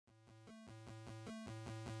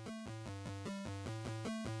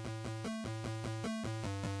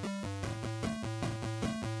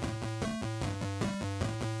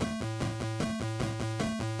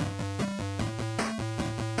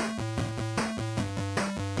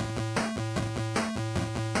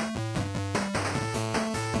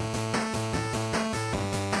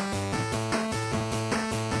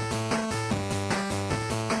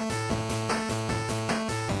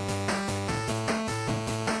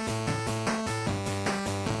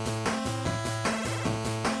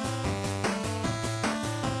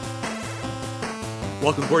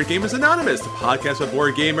Welcome to Board Gamers Anonymous, the podcast of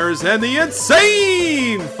board gamers and the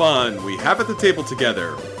insane fun we have at the table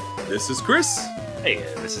together. This is Chris. Hey,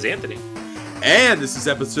 this is Anthony. And this is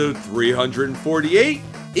episode 348.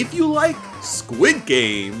 If you like Squid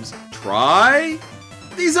games, try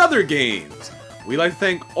these other games. We'd like to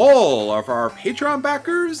thank all of our Patreon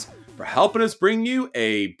backers for helping us bring you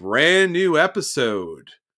a brand new episode.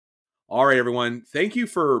 All right, everyone. Thank you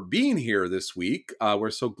for being here this week.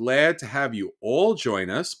 We're so glad to have you all join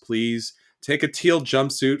us. Please take a teal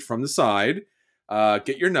jumpsuit from the side,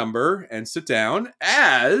 get your number, and sit down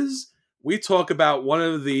as we talk about one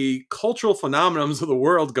of the cultural phenomenons of the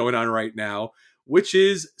world going on right now, which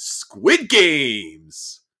is Squid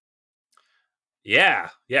Games. Yeah.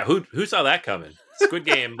 Who saw that coming? Squid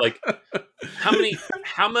Game, like how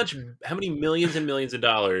many millions and millions of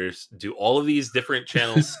dollars do all of these different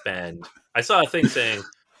channels spend? I saw a thing saying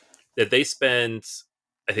that they spend,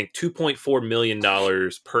 I think, $2.4 million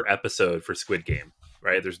per episode for Squid Game,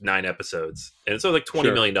 right? There's 9 episodes. And so like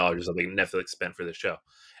 $20 million or something Netflix spent for the show.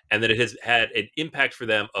 And that it has had an impact for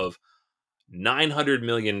them of $900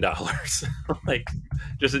 million, like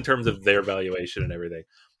just in terms of their valuation and everything.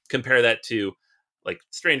 Compare that to like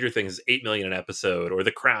Stranger Things is $8 million an episode, or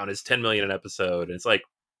The Crown is $10 million an episode. And it's like,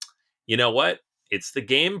 you know what? It's the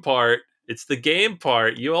game part. It's the game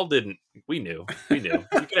part. You all didn't. We knew. You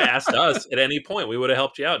could have asked us at any point. We would have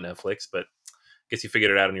helped you out, Netflix, but I guess you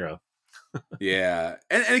figured it out on your own. Yeah.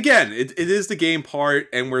 And again, it is the game part,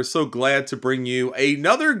 and we're so glad to bring you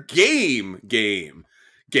another games,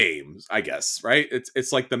 I guess, right?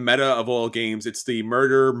 It's like the meta of all games. It's the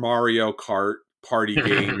murder Mario Kart party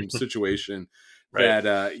game situation. Right.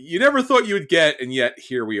 That you never thought you would get, and yet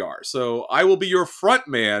here we are. So I will be your front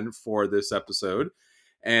man for this episode.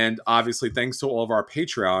 And obviously, thanks to all of our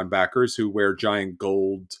Patreon backers who wear giant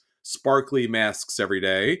gold sparkly masks every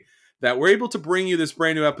day, that we're able to bring you this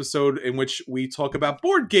brand new episode in which we talk about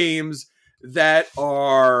board games that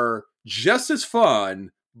are just as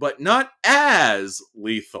fun, but not as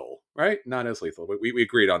lethal, right? Not as lethal. We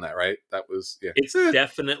agreed on that, right? That was, yeah. It's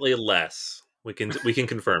definitely less. We can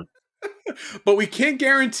confirm. But we can't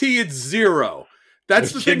guarantee it's zero.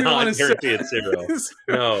 That's the thing we want to say. It's zero.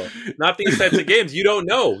 No, not these types of games. You don't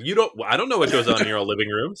know. I don't know what goes on in your own living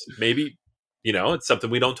rooms. Maybe, it's something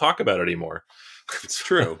we don't talk about anymore. It's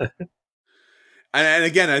true. And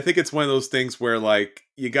again, I think it's one of those things where, like,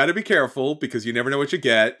 you got to be careful because you never know what you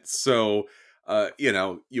get. So,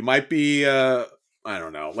 you might be, I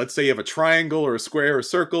don't know. Let's say you have a triangle or a square or a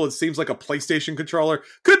circle. It seems like a PlayStation controller.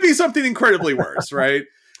 Could be something incredibly worse, right?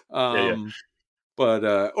 But,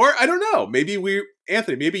 or I don't know, maybe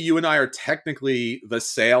Anthony, maybe you and I are technically the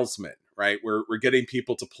salesman, right? We're getting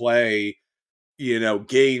people to play,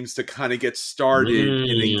 games to kind of get started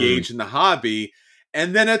and engage in the hobby.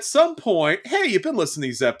 And then at some point, hey, you've been listening to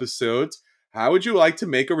these episodes. How would you like to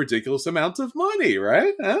make a ridiculous amount of money,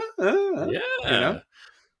 right? Yeah.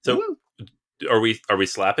 So are we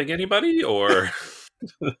slapping anybody or?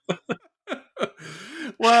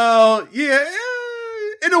 Well, yeah.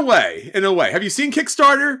 In a way. Have you seen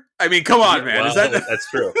Kickstarter? I mean, come on, man. Well, that's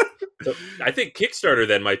true. So I think Kickstarter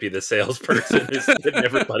then might be the salesperson who's getting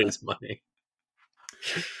everybody's money.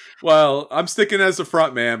 Well, I'm sticking as a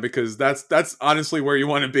front man because that's honestly where you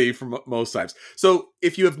want to be for most times. So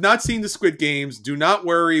if you have not seen the Squid Games, do not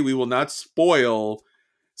worry. We will not spoil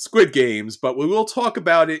Squid Games, but we will talk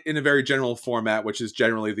about it in a very general format, which is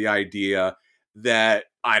generally the idea that,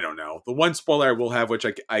 I don't know, the one spoiler I will have, which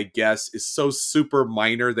I guess is so super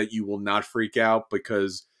minor that you will not freak out,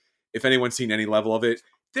 because if anyone's seen any level of it,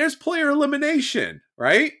 there's player elimination,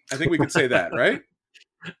 right? I think we could say that, right?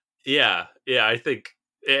 Yeah, I think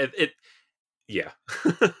it yeah.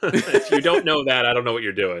 If you don't know that, I don't know what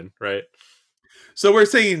you're doing, right? So we're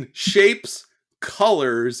saying shapes,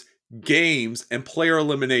 colors, games, and player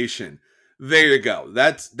elimination. There you go.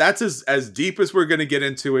 That's as deep as we're going to get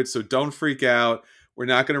into it, so don't freak out. We're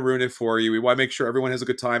not going to ruin it for you. We want to make sure everyone has a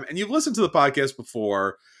good time. And you've listened to the podcast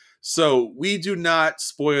before, so we do not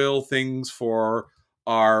spoil things for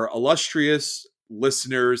our illustrious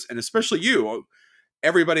listeners, and especially you,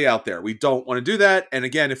 everybody out there. We don't want to do that. And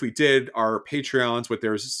again, if we did, our Patreons with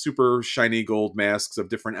their super shiny gold masks of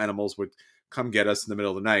different animals would come get us in the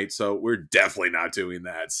middle of the night. So we're definitely not doing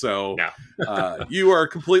that. So no. You are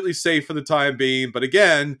completely safe for the time being. But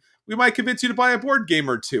again, we might convince you to buy a board game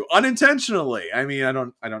or two unintentionally. I mean, I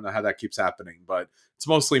don't know how that keeps happening, but it's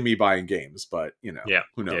mostly me buying games. But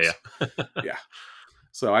who knows? Yeah.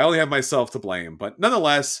 So I only have myself to blame. But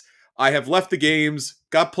nonetheless, I have left the games,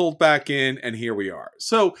 got pulled back in, and here we are.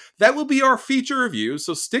 So that will be our feature review.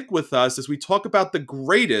 So stick with us as we talk about the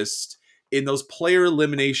greatest in those player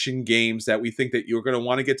elimination games that we think that you're going to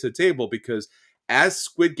want to get to the table, because as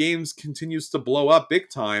Squid Games continues to blow up big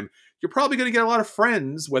time, you're probably going to get a lot of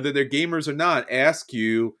friends, whether they're gamers or not, ask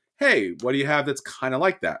you, hey, what do you have that's kind of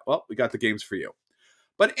like that? Well, we got the games for you.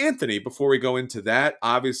 But Anthony, before we go into that,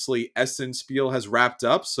 obviously Essen Spiel has wrapped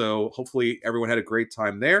up, so hopefully everyone had a great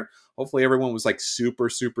time there. Hopefully everyone was like super,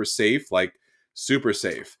 super safe, like super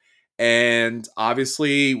safe. And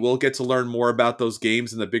obviously we'll get to learn more about those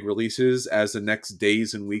games and the big releases as the next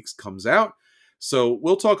days and weeks comes out. So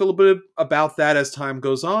we'll talk a little bit about that as time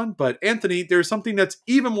goes on. But Anthony, there's something that's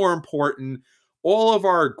even more important. All of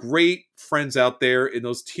our great friends out there in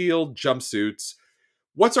those teal jumpsuits.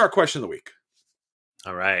 What's our question of the week?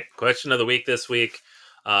 All right. Question of the week this week.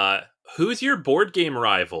 Who's your board game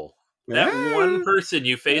rival? That one person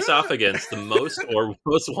you face off against the most or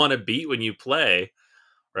most want to beat when you play,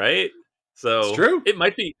 right? So it's true. It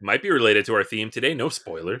might be related to our theme today. No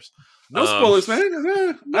spoilers. No spoilers, man.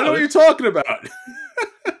 I know what you're talking about.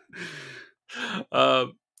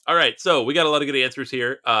 All right, so we got a lot of good answers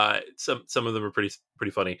here. Some of them are pretty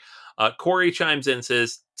funny. Corey chimes in and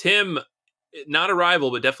says, Tim, not a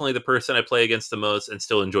rival, but definitely the person I play against the most and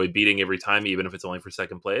still enjoy beating every time, even if it's only for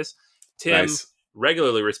second place. Tim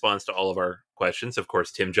regularly responds to all of our questions. Of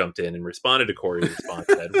course, Tim jumped in and responded to Corey's response.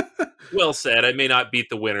 Said, well said. I may not beat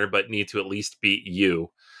the winner, but need to at least beat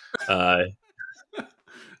you.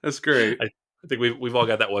 That's great. I think we've all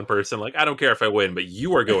got that one person. Like, I don't care if I win, but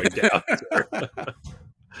you are going down.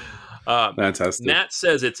 Fantastic. Matt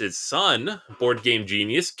says it's his son, board game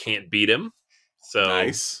genius, can't beat him. So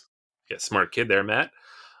nice. Yeah, smart kid there, Matt.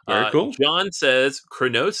 Very cool. John says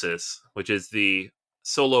Chronosis, which is the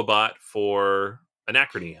solo bot for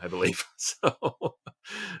Anachrony, I believe. So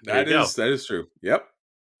that is true. Yep.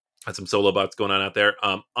 Got some solo bots going on out there.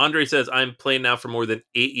 Andre says, I'm playing now for more than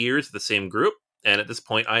 8 years with the same group. And at this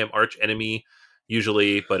point, I am arch enemy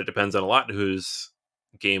usually, but it depends on a lot whose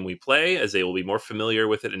game we play, as they will be more familiar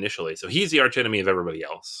with it initially. So he's the arch enemy of everybody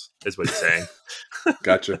else, is what he's saying.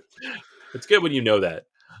 Gotcha. It's good when you know that.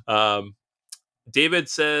 David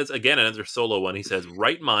says, again, another solo one. He says,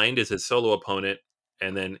 right mind is his solo opponent,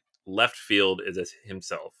 and then left field is as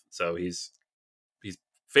himself. So he's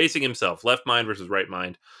facing himself, left mind versus right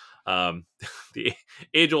mind. The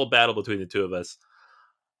age-old battle between the two of us.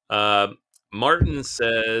 Martin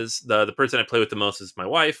says, the person I play with the most is my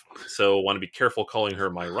wife, so want to be careful calling her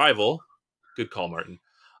my rival. Good call, Martin.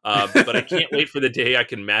 But I can't wait for the day I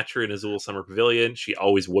can match her in Azul Summer Pavilion. She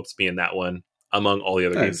always whoops me in that one, among all the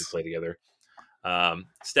other games we play together.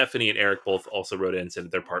 Stephanie and Eric both also wrote in and said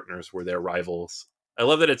that their partners were their rivals. I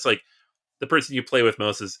love that it's like the person you play with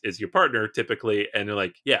most is your partner typically, and they're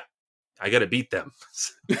like, yeah, I got to beat them.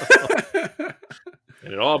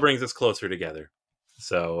 And it all brings us closer together.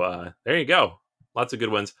 So there you go. Lots of good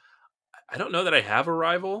ones. I don't know that I have a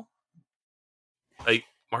rival. Like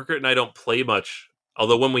Margaret and I don't play much.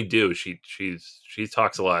 Although when we do, she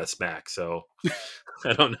talks a lot of smack. So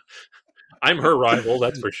I don't know. I'm her rival,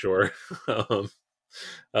 that's for sure. What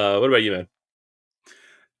about you, man?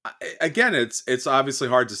 Again, it's obviously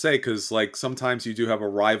hard to say because like sometimes you do have a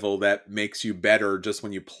rival that makes you better just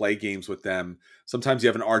when you play games with them. Sometimes you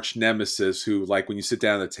have an arch nemesis who, like, when you sit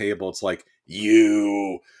down at the table, it's like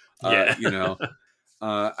you know.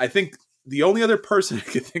 I think the only other person I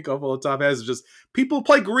can think of all the time is just people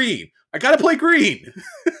play green. I gotta play green.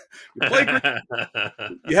 You play green.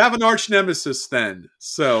 You have an arch nemesis then.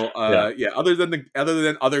 So other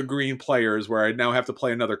than other green players, where I now have to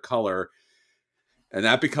play another color. And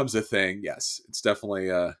that becomes a thing. Yes, it's definitely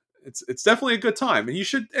it's definitely a good time, and you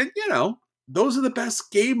should. And those are the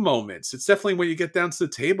best game moments. It's definitely when you get down to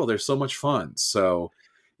the table. They're so much fun. So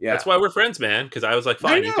yeah, that's why we're friends, man. Because I was like,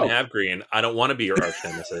 fine, you can have green. I don't want to be your arch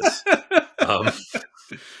nemesis.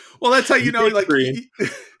 Well, that's how you know. Like you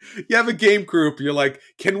have a game group. You're like,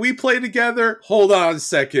 can we play together? Hold on a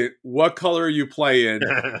second. What color are you playing?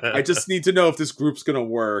 I just need to know if this group's gonna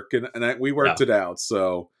work, and we worked it out.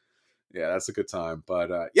 So. Yeah, that's a good time.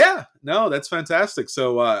 But that's fantastic.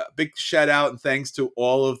 So big shout out and thanks to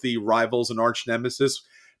all of the rivals and arch nemesis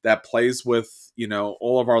that plays with,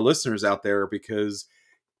 all of our listeners out there, because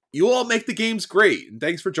you all make the games great. And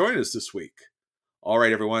thanks for joining us this week. All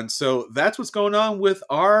right, everyone. So that's what's going on with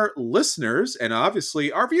our listeners and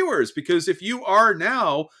obviously our viewers, because if you are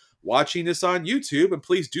now watching this on YouTube, and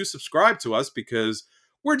please do subscribe to us because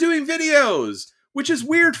we're doing videos, which is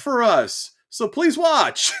weird for us. So please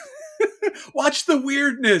watch. Watch the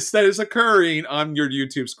weirdness that is occurring on your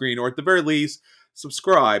YouTube screen, or at the very least,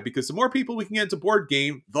 subscribe, because the more people we can get into board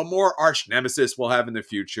game, the more arch nemesis we'll have in the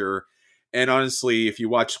future. And honestly, if you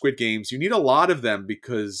watch Squid Games, you need a lot of them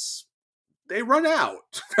because they run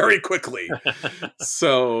out very quickly.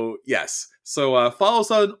 So yes. So follow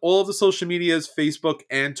us on all of the social medias. Facebook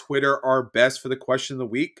and Twitter are best for the question of the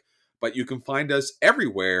week, but you can find us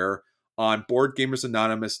everywhere on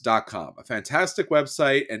boardgamersanonymous.com, a fantastic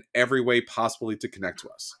website and every way possibly to connect to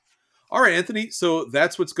us. All right, Anthony. So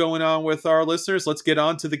that's what's going on with our listeners. Let's get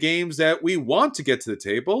on to the games that we want to get to the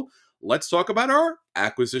table. Let's talk about our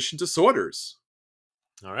acquisition disorders.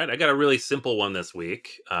 All right, I got a really simple one this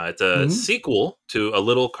week. It's a sequel to a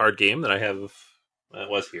little card game that I have. It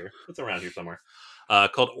was here. It's around here somewhere.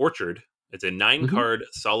 Called Orchard. It's a 9-card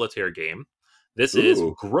solitaire game. This is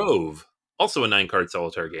Grove, also a 9-card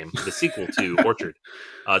solitaire game. The sequel to Orchard.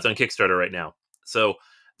 It's on Kickstarter right now. So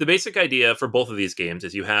the basic idea for both of these games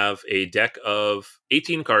is you have a deck of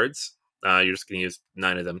 18 cards. You're just going to use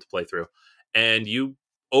 9 of them to play through, and you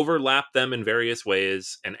overlap them in various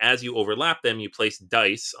ways, and as you overlap them, you place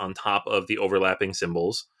dice on top of the overlapping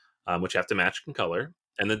symbols, which have to match in color,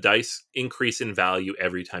 and the dice increase in value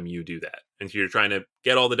every time you do that. And so you're trying to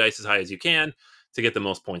get all the dice as high as you can to get the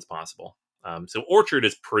most points possible. So Orchard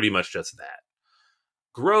is pretty much just that.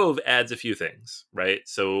 Grove adds a few things, right?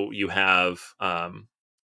 So you have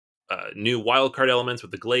new wildcard elements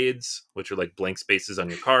with the glades, which are like blank spaces on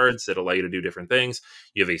your cards that allow you to do different things.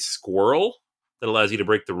 You have a squirrel that allows you to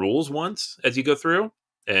break the rules once as you go through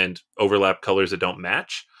and overlap colors that don't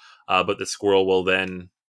match. But the squirrel will then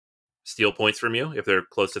steal points from you if they're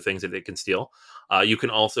close to things that they can steal. You can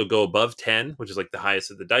also go above 10, which is like the highest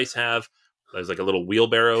that the dice have. There's like a little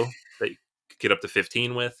wheelbarrow that you could get up to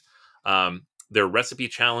 15 with. There are recipe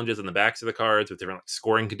challenges on the backs of the cards with different like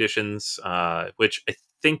scoring conditions, which I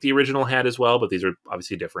think the original had as well, but these are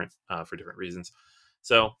obviously different for different reasons.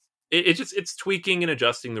 So it's tweaking and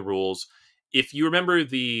adjusting the rules. If you remember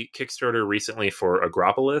the Kickstarter recently for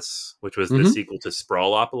Agropolis, which was the sequel to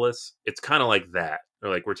Sprawlopolis, it's kind of like that.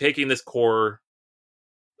 They're like, we're taking this core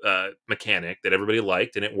mechanic that everybody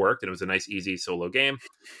liked and it worked and it was a nice, easy solo game,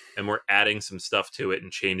 and we're adding some stuff to it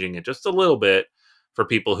and changing it just a little bit for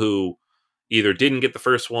people who either didn't get the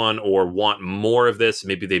first one or want more of this.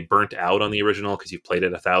 Maybe they burnt out on the original because you've played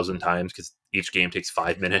it 1,000 times because each game takes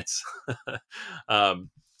 5 minutes.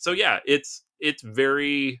 So yeah, it's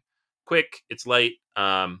very quick. It's light.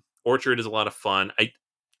 Orchard is a lot of fun.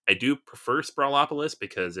 I do prefer Sprawlopolis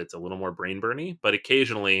because it's a little more brain burny, but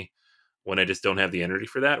occasionally when I just don't have the energy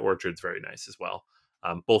for that, Orchard's very nice as well.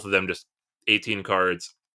 Both of them just 18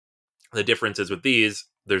 cards. The difference is with these,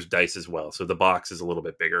 there's dice as well. So the box is a little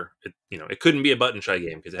bit bigger. It couldn't be a button shy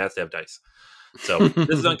game because it has to have dice. So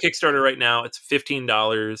this is on Kickstarter right now. It's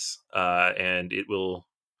 $15 and it will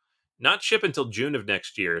not ship until June of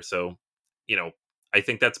next year. So, I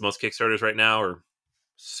think that's most Kickstarters right now are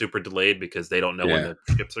super delayed because they don't know when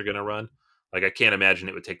the ships are going to run. Like, I can't imagine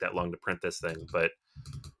it would take that long to print this thing, but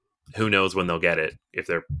who knows when they'll get it if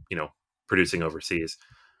they're, producing overseas.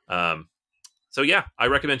 So yeah, I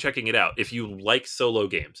recommend checking it out. If you like solo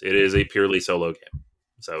games, it is a purely solo game.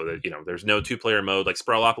 So that, there's no 2-player mode. Like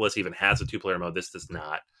Sprawlopolis even has a 2-player mode. This does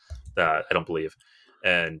not, I don't believe.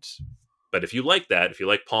 But if you like that, if you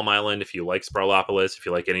like Palm Island, if you like Sprawlopolis, if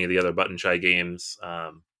you like any of the other button shy games,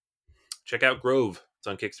 check out Grove. It's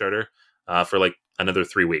on Kickstarter for like another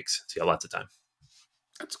 3 weeks. So you got lots of time.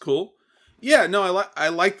 That's cool. Yeah, no, I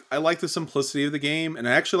like the simplicity of the game, and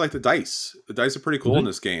I actually like the dice. The dice are pretty cool in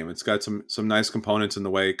this game. It's got some nice components in the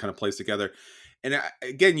way it kind of plays together. And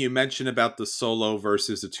again, you mentioned about the solo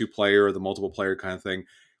versus the 2-player or the multiple player kind of thing.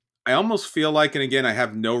 I almost feel like, and again, I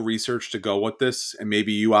have no research to go with this, and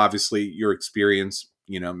maybe you obviously your experience,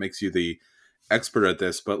 makes you the expert at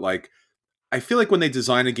this, but like I feel like when they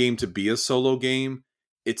design a game to be a solo game,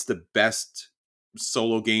 it's the best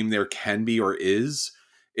solo game there can be or is.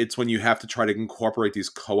 It's when you have to try to incorporate these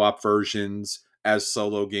co-op versions as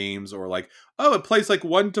solo games, or like, oh, it plays like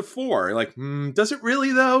 1 to 4. Like, does it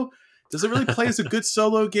really though? Does it really play as a good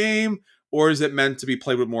solo game? Or is it meant to be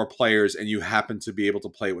played with more players and you happen to be able to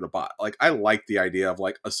play it with a bot? Like, I like the idea of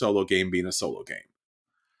like a solo game being a solo game.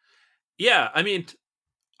 Yeah, I mean,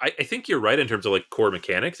 I think you're right in terms of like core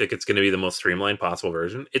mechanics. Like, it's going to be the most streamlined possible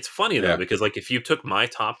version. It's funny though, because like if you took my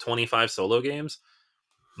top 25 solo games,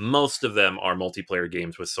 most of them are multiplayer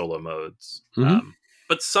games with solo modes.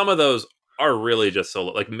 But some of those are really just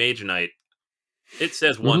solo. Like Mage Knight, it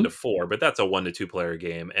says 1 to 4, but that's a 1 to 2 player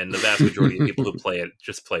game. And the vast majority of people who play it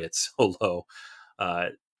just play it solo.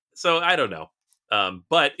 So I don't know.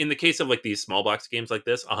 But in the case of like these small box games like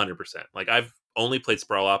this, 100%. Like I've only played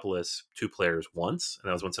Sprawlopolis 2 players once, and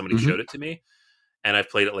that was when somebody showed it to me. And I've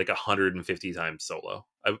played it like 150 times solo.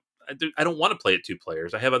 I don't want to play it 2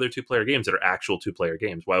 players. I have other 2-player games that are actual 2-player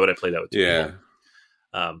games. Why would I play that with 2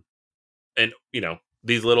 people? And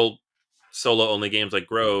these little solo only games like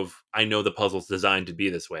Grove, I know the puzzle's designed to be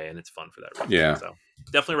this way, and it's fun for that reason. Yeah. So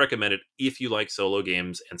definitely recommend it if you like solo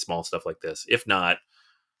games and small stuff like this. If not,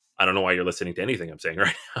 I don't know why you're listening to anything I'm saying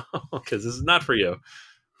right now, because this is not for you.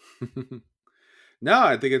 No,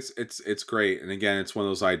 I think it's great, and again, it's one of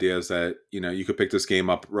those ideas that you could pick this game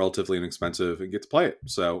up relatively inexpensive and get to play it.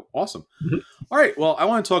 So awesome! Mhm. All right, well, I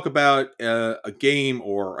want to talk about a game,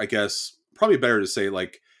 or I guess probably better to say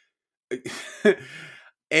like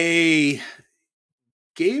a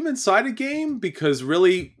game inside a game, because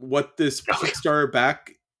really what this Kickstarter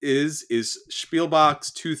back is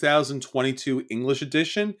Spielbox 2022 English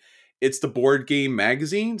edition. It's the board game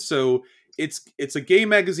magazine, so it's a game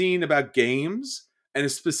magazine about games, and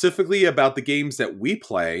it's specifically about the games that we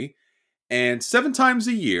play. And 7 times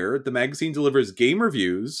a year, the magazine delivers game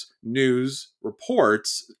reviews, news,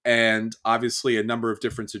 reports, and obviously a number of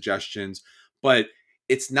different suggestions. But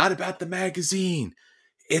it's not about the magazine.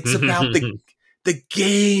 It's about the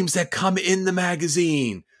games that come in the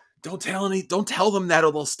magazine. Don't tell them that,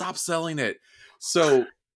 or they'll stop selling it. So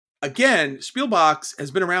again, Spielbox has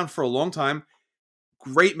been around for a long time.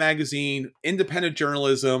 Great magazine, independent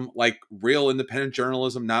journalism, like real independent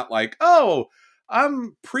journalism, not like, oh,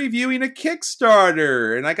 I'm previewing a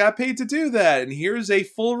Kickstarter and I got paid to do that, and here's a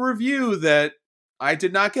full review that I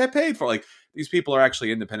did not get paid for. Like, these people are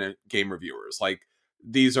actually independent game reviewers. Like,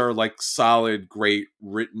 these are like solid, great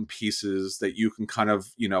written pieces that you can kind of,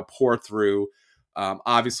 pour through.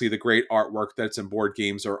 Obviously, the great artwork that's in board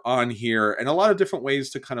games are on here, and a lot of different ways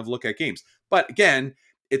to kind of look at games. But again,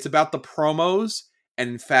 it's about the promos, and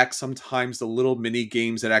in fact, sometimes the little mini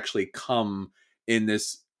games that actually come in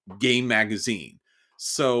this game magazine.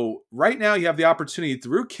 So right now you have the opportunity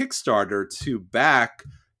through Kickstarter to back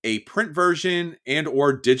a print version and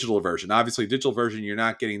or digital version. Obviously, digital version, you're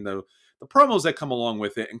not getting the promos that come along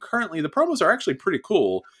with it. And currently the promos are actually pretty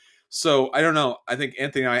cool. So I don't know. I think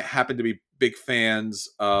Anthony and I happen to be big fans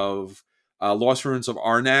of Lost Ruins of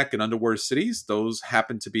Arnak and Underwater Cities. Those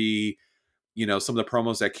happen to be, some of the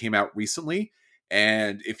promos that came out recently.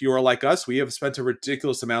 And if you are like us, we have spent a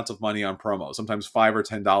ridiculous amount of money on promos, sometimes $5 or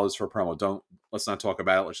 $10 for a promo. Let's not talk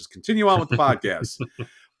about it. Let's just continue on with the podcast.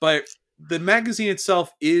 But the magazine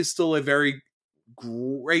itself is still a very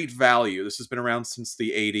great value. This has been around since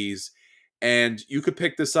the 80s. And you could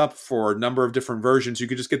pick this up for a number of different versions. You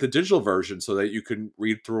could just get the digital version so that you can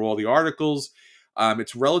read through all the articles.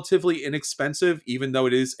 It's relatively inexpensive, even though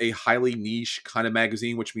it is a highly niche kind of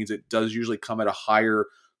magazine, which means it does usually come at a higher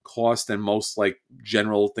cost than most like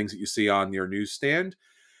general things that you see on your newsstand.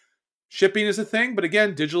 Shipping is a thing, but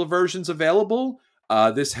again, digital versions available.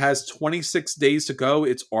 This has 26 days to go.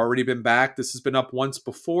 It's already been back. This has been up once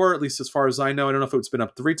before, at least as far as I know. I don't know if it's been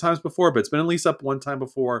up 3 times before, but it's been at least up 1 time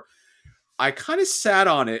before. I kind of sat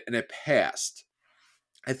on it and it passed.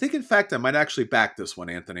 I think, in fact, I might actually back this one,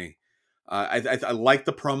 Anthony. I like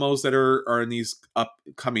the promos that are in these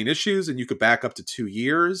upcoming issues, and you could back up to 2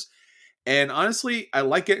 years. And honestly, I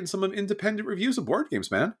like getting some independent reviews of board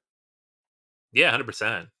games, man. Yeah,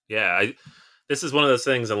 100%. Yeah, this is one of those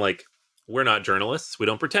things. I'm like, we're not journalists. We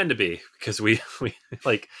don't pretend to be, because we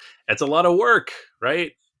like, it's a lot of work,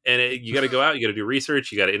 right? And you got to go out, you got to do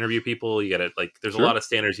research, you got to interview people, you got to there's Sure. a lot of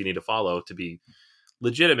standards you need to follow to be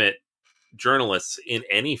legitimate journalists in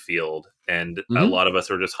any field. And a lot of us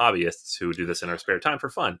are just hobbyists who do this in our spare time for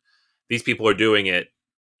fun. These people are doing it,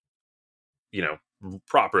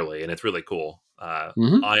 properly, and it's really cool. I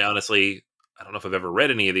honestly, I don't know if I've ever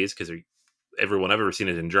read any of these, because everyone I've ever seen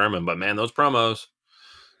it in German, but man, those promos,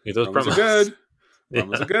 Promos are good.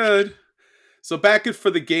 Promos are good. So back it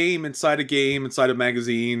for the game, inside a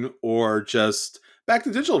magazine, or just back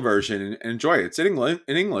the digital version and enjoy it. It's in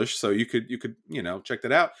English, so you could check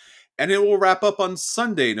that out. And it will wrap up on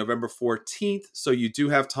Sunday, November 14th. So you do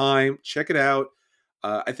have time. Check it out.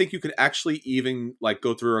 I think you could actually even like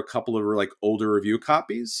go through a couple of like older review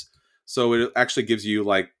copies. So it actually gives you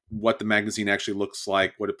like what the magazine actually looks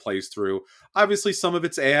like, what it plays through. Obviously, some of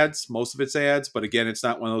it's ads, most of it's ads, but again, it's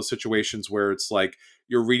not one of those situations where it's like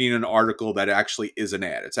you're reading an article that actually is an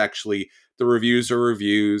ad. It's actually the reviews are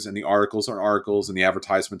reviews, and the articles are articles, and the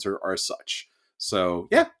advertisements are such. So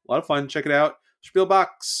yeah, a lot of fun. Check it out.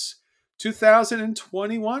 Spielbox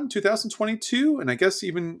 2021, 2022, and I guess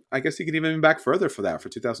you could even back further for that for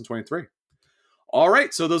 2023. All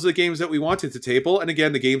right, so those are the games that we wanted to table. And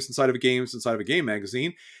again, the games inside of a game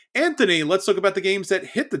magazine. Anthony, let's talk about the games that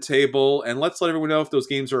hit the table, and let's let everyone know if those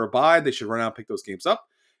games are a buy, they should run out and pick those games up.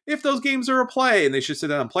 If those games are a play, and they should sit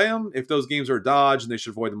down and play them. If those games are a dodge, and they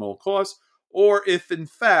should avoid them at all costs. Or if, in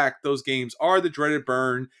fact, those games are the dreaded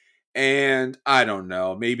burn, and I don't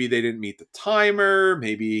know, maybe they didn't meet the timer,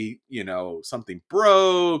 maybe, something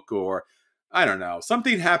broke, or I don't know.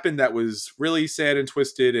 Something happened that was really sad and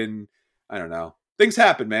twisted, and I don't know. Things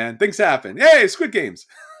happen, man. Things happen. Yay, Squid Games.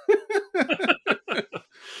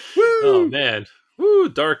 Oh Woo! man, woo,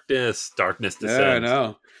 darkness Yeah, I descends.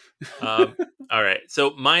 know. Um, all right,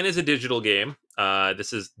 so mine is a digital game.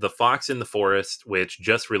 This is The Fox in the Forest, which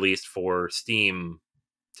just released for Steam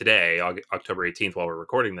today, October 18th, while we're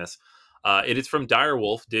recording this. It is from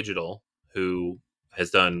Direwolf Digital, who has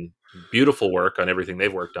done beautiful work on everything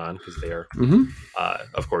they've worked on, because they are, Mm-hmm.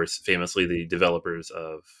 of course, famously the developers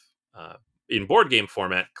of, uh, in board game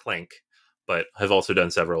format, Clank, but have also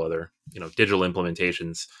done several other, digital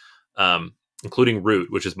implementations, including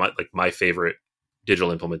Root, which is my favorite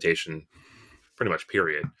digital implementation, pretty much,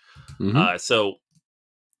 period. Mm-hmm. So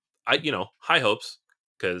high hopes,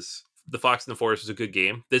 because The Fox and the Forest is a good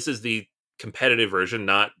game. This is the competitive version,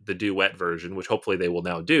 not the duet version, which hopefully they will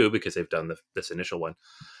now do because they've done this initial one,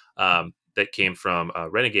 that came from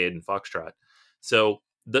Renegade and Foxtrot. So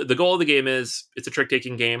the goal of the game is, it's a trick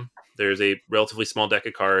taking game. There's a relatively small deck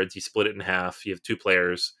of cards. You split it in half. You have two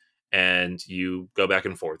players, and you go back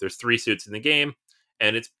and forth. There's three suits in the game,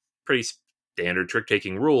 and it's pretty standard trick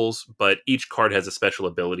taking rules, but each card has a special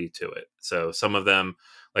ability to it. So some of them,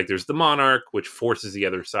 like there's the Monarch, which forces the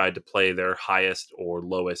other side to play their highest or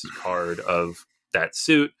lowest card of that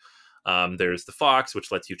suit. There's the Fox,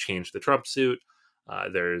 which lets you change the Trump suit.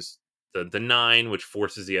 There's the Nine, which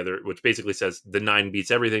forces the other, which basically says the Nine beats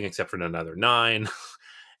everything except for another Nine.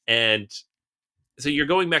 And so you're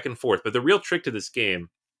going back and forth. But the real trick to this game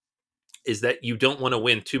is that you don't want to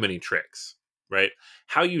win too many tricks, right?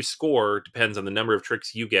 How you score depends on the number of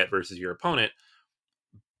tricks you get versus your opponent.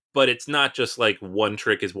 But it's not just like one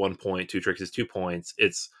trick is 1 point, two tricks is 2 points.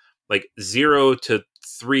 It's like 0 to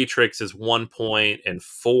 3 tricks is 1 point, and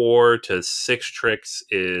 4 to 6 tricks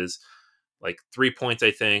is like 3 points, I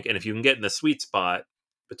think. And if you can get in the sweet spot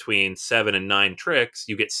between 7 and 9 tricks,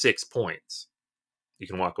 you get 6 points. You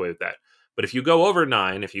can walk away with that. But if you go over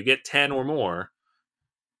 9, if you get 10 or more,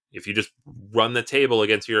 if you just run the table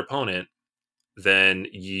against your opponent, then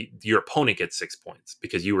your opponent gets 6 points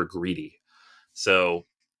because you were greedy. So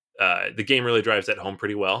the game really drives that home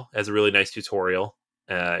pretty well. It has a really nice tutorial.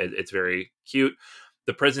 It's very cute.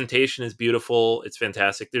 The presentation is beautiful. It's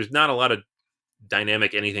fantastic. There's not a lot of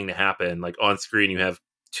dynamic anything to happen. Like on screen, you have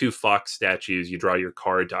two fox statues. You draw your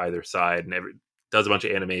card to either side, and does a bunch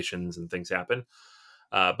of animations and things happen.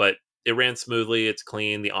 But it ran smoothly. It's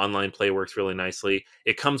clean. The online play works really nicely.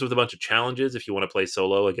 It comes with a bunch of challenges if you want to play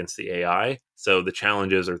solo against the AI. So the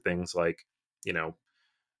challenges are things like,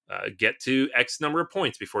 get to X number of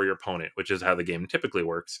points before your opponent, which is how the game typically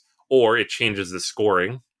works. Or it changes the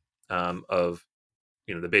scoring of,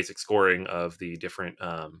 the basic scoring of the different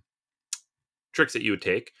tricks that you would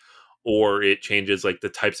take. Or it changes like the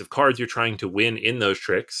types of cards you're trying to win in those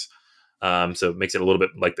tricks. So it makes it a little bit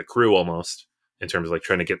like The Crew almost, in terms of like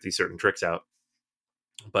trying to get these certain tricks out.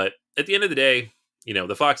 But at the end of the day,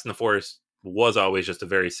 The Fox in the Forest was always just a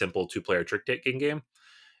very simple 2-player trick taking game.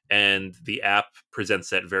 And the app presents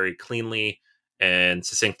that very cleanly and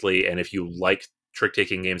succinctly. And if you like trick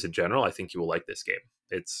taking games in general, I think you will like this game.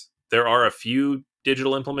 There are a few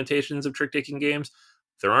digital implementations of trick taking games.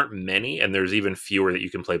 There aren't many, and there's even fewer that you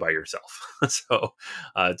can play by yourself. So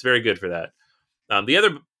it's very good for that. The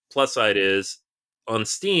other plus side is, on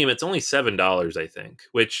Steam, it's only $7, I think,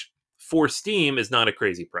 which for Steam is not a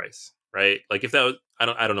crazy price, right? Like if that was,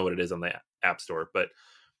 I don't know what it is on the App Store, but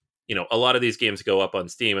a lot of these games go up on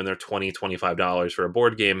Steam and they're $20-$25 for a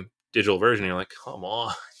board game digital version. You're like, come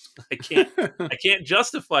on, I can't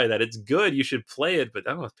justify that. It's good, you should play it, but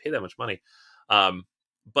I don't want to pay that much money.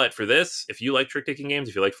 But for this, if you like trick taking games,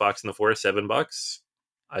 if you like Fox in the Forest, $7,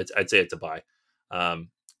 I'd say it's a buy.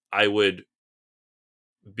 I would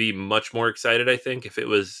be much more excited, I think, if it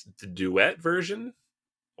was the duet version,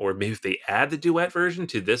 or maybe if they add the duet version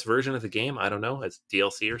to this version of the game. I don't know, as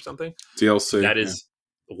DLC or something. DLC. That is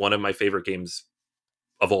one of my favorite games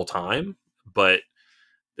of all time, but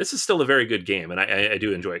this is still a very good game, and I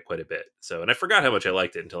do enjoy it quite a bit. So, and I forgot how much I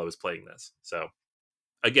liked it until I was playing this. So,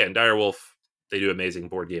 again, Direwolf, they do amazing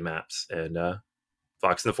board game apps, and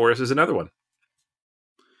Fox in the Forest is another one.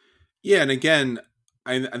 Yeah, and again,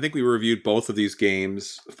 I think we reviewed both of these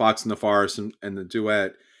games, Fox in the Forest and the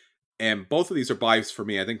Duet, and both of these are buys for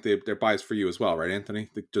me. I think they're buys for you as well, right, Anthony?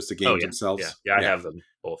 Just the games themselves. Yeah, I have them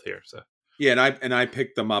both here. So yeah, and I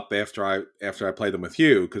picked them up after I played them with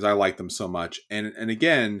you because I like them so much. And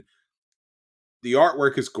again, the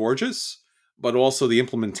artwork is gorgeous, but also the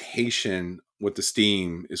implementation with the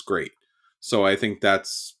Steam is great. So I think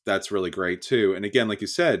that's really great too. And again, like you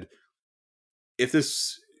said, if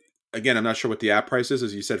this, again, I'm not sure what the app price is,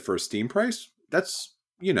 as you said, for a Steam price. That's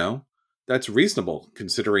that's reasonable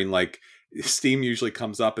considering like Steam usually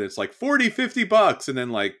comes up and it's like 40, $50, and then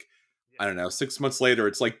like I don't know, 6 months later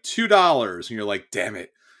it's like $2, and you're like, damn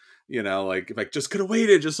it, like if I just could have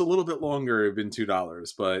waited just a little bit longer, it'd been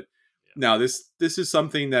 $2. But now this is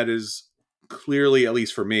something that is clearly, at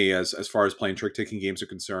least for me, as far as playing trick taking games are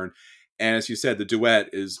concerned. And as you said, the duet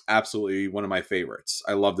is absolutely one of my favorites.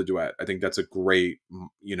 I love the duet. I think that's a great,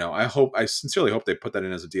 I sincerely hope they put that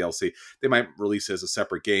in as a DLC. They might release it as a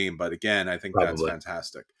separate game, but again, I think that's Probably.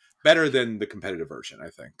 fantastic. Better than the competitive version, I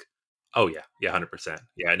think. Oh yeah, yeah, 100%.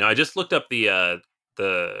 Yeah, no, I just looked up the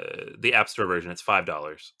App Store version. It's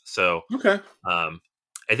 $5. So Okay, um,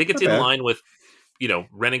 I think it's not in bad. line with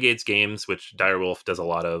Renegade's games, which Direwolf does a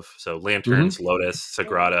lot of. So Mm-hmm. Lanterns, Lotus,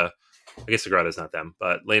 Sagrada. I guess Sagrada's not them,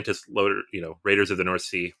 but Lantis, Raiders of the North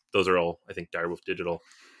Sea. Those are all, I think, Direwolf Digital,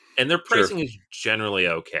 and their Sure, pricing is generally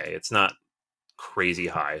okay. It's not crazy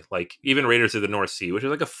high. Like even Raiders of the North Sea, which is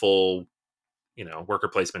like a full, worker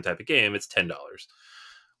placement type of game, it's $10. sure.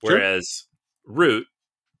 Whereas Root,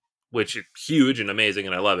 which is huge and amazing,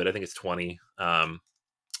 and I love it, I think it's 20.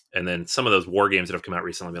 And then some of those war games that have come out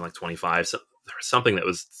recently have been like 25. So there was something that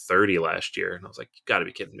was 30 last year, and I was like, you got to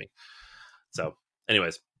be kidding me. So,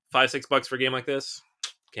 anyways, $5-6 for a game like this,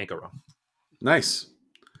 can't go wrong. Nice.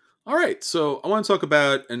 All right, so I want to talk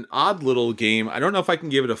about an odd little game. I don't know if I can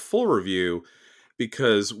give it a full review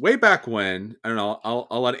because way back when, I don't know,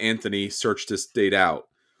 I'll let Anthony search this date out,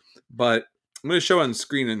 but I'm going to show on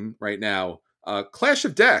screen right now. Clash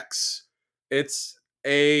of Decks. It's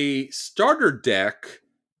a starter deck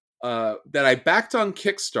that I backed on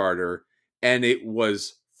Kickstarter, and it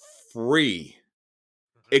was free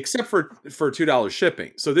except for $2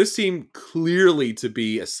 shipping. So this seemed clearly to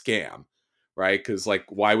be a scam, right? Because like,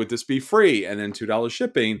 why would this be free and then $2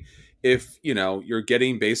 shipping if you're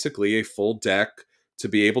getting basically a full deck to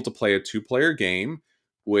be able to play a two-player game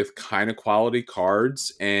with kind of quality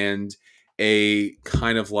cards and a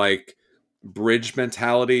kind of like bridge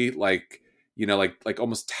mentality, like like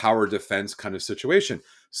almost tower defense kind of situation.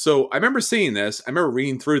 So I remember seeing this. I remember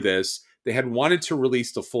reading through this. They had wanted to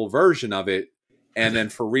release the full version of it, and then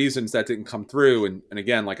for reasons that didn't come through, and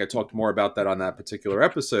again, like I talked more about that on that particular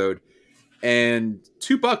episode, and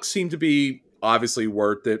 $2 seemed to be obviously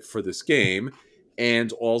worth it for this game,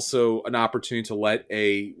 and also an opportunity to let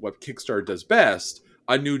what Kickstarter does best,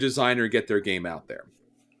 a new designer, get their game out there.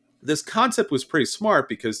 This concept was pretty smart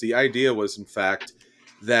because the idea was in fact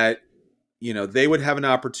that they would have an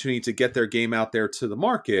opportunity to get their game out there to the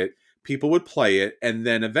market, people would play it, and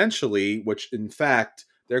then eventually, which in fact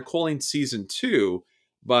they're calling season 2,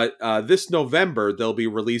 but this November they'll be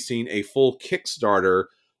releasing a full Kickstarter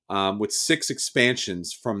with 6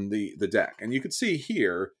 expansions from the deck. And you can see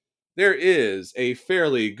here there is a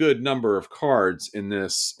fairly good number of cards in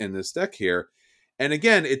this deck here. And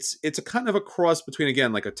again, it's a kind of a cross between,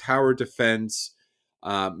 again, like a tower defense,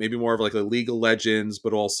 maybe more of like a League of Legends,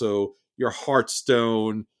 but also your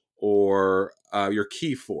Hearthstone or your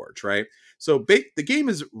Keyforge, right? So the game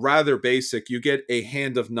is rather basic. You get a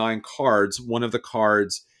hand of 9 cards. One of the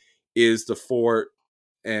cards is the fort,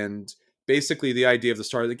 and basically the idea of the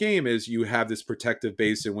start of the game is you have this protective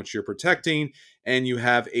base in which you're protecting, and you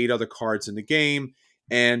have 8 other cards in the game.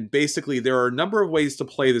 And basically there are a number of ways to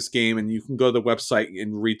play this game, and you can go to the website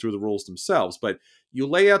and read through the rules themselves. But you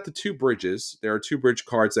lay out the 2 bridges. There are 2 bridge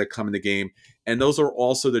cards that come in the game, and those are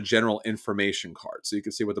also the general information cards. So you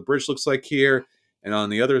can see what the bridge looks like here. And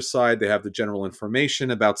on the other side, they have the general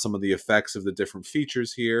information about some of the effects of the different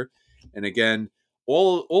features here. And again,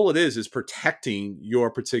 all it is protecting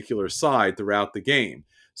your particular side throughout the game.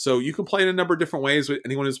 So you can play in a number of different ways. With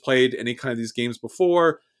anyone who's played any kind of these games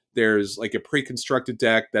before, there's like a pre-constructed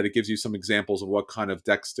deck that it gives you some examples of what kind of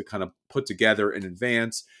decks to kind of put together in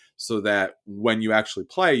advance, so that when you actually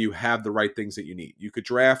play, you have the right things that you need. You could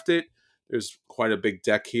draft it. There's quite a big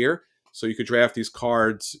deck here. So you could draft these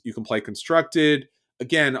cards. You can play constructed.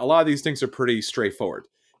 Again, a lot of these things are pretty straightforward.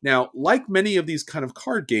 Now, like many of these kind of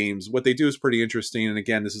card games, what they do is pretty interesting. And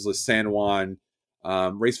again, this is a San Juan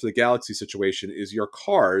Race for the Galaxy situation, is your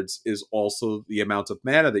cards is also the amount of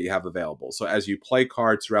mana that you have available. So as you play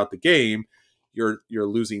cards throughout the game, you're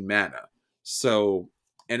losing mana. So,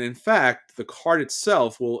 and in fact, the card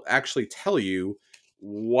itself will actually tell you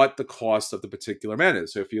what the cost of the particular mana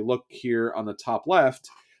is. So if you look here on the top left,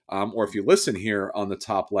 or if you listen here on the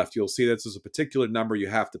top left, you'll see that there's a particular number you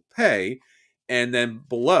have to pay. And then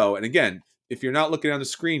below, and again, if you're not looking on the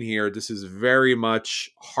screen here, this is very much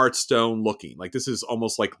Hearthstone looking. Like this is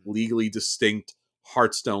almost like legally distinct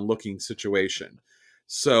Hearthstone looking situation.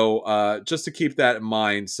 So just to keep that in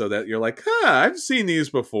mind, so that you're like, I've seen these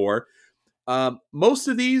before. Most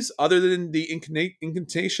of these, other than the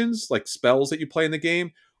incantations, like spells that you play in the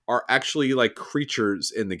game, are actually like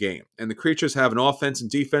creatures in the game. And the creatures have an offense and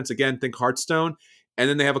defense. Again, think Hearthstone. And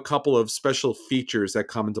then they have a couple of special features that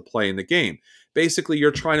come into play in the game. Basically,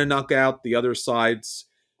 you're trying to knock out the other side's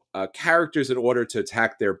characters in order to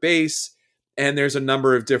attack their base. And there's a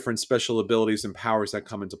number of different special abilities and powers that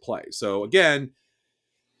come into play. So again,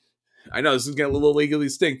 I know this is getting a little legally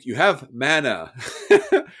distinct. You have mana.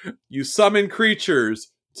 You summon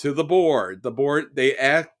creatures to the board. The board, they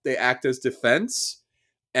act as defense,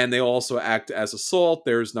 and they also act as assault.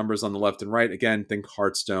 There's numbers on the left and right. Again, think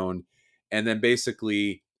Hearthstone. And then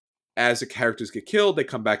basically, as the characters get killed, they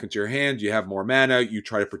come back into your hand. You have more mana. You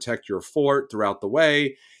try to protect your fort throughout the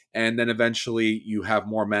way. And then eventually you have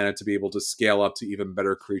more mana to be able to scale up to even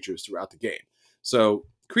better creatures throughout the game. So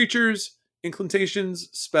creatures, incantations,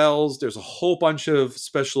 spells, there's a whole bunch of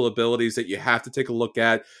special abilities that you have to take a look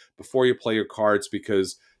at before you play your cards,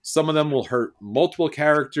 because some of them will hurt multiple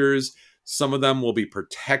characters. Some of them will be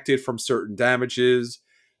protected from certain damages.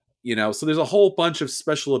 So there's a whole bunch of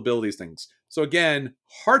special abilities things. So again,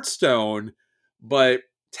 Hearthstone, but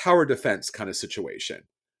tower defense kind of situation.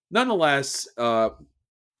 Nonetheless, it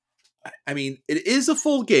is a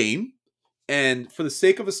full game, and for the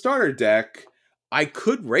sake of a starter deck, I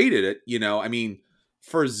could rate it,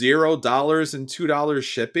 for $0 and $2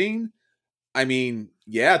 shipping.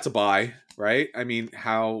 Yeah, it's a buy, right?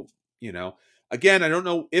 Again, I don't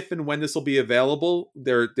know if and when this will be available.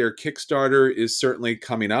 Their Kickstarter is certainly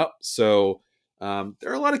coming up, so there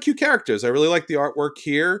are a lot of cute characters. I really like the artwork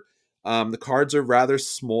here. The cards are rather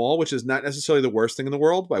small, which is not necessarily the worst thing in the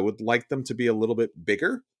world, but I would like them to be a little bit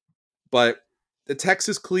bigger. But the text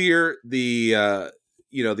is clear. The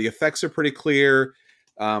effects are pretty clear.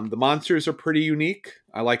 The monsters are pretty unique.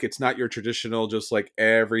 I like it's not your traditional, just like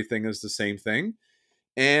everything is the same thing.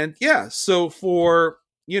 And yeah, so for,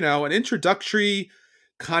 an introductory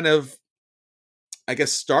kind of, I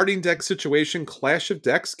guess, starting deck situation, Clash of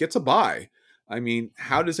Decks gets a buy.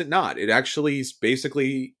 How does it not? It actually is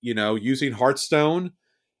basically, using Hearthstone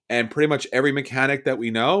and pretty much every mechanic that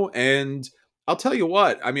we know. And I'll tell you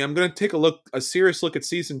what, I'm going to take a serious look at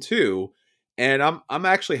season 2, and I'm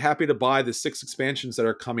actually happy to buy the 6 expansions that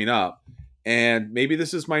are coming up. And maybe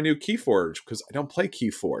this is my new Keyforge, because I don't play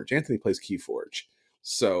Keyforge. Anthony plays Keyforge.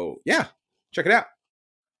 So yeah, check it out.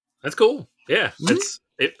 That's cool. Yeah.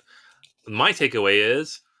 My takeaway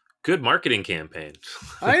is good marketing campaign.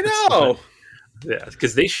 I know. Yeah,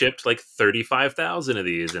 because they shipped like 35,000 of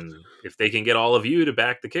these, and if they can get all of you to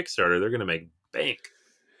back the Kickstarter, they're going to make bank.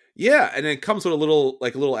 Yeah, and it comes with a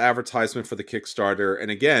little advertisement for the Kickstarter.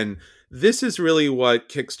 And again, this is really what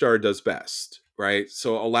Kickstarter does best, right?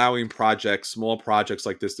 So allowing small projects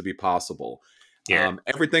like this to be possible. Yeah.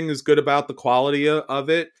 Everything is good about the quality of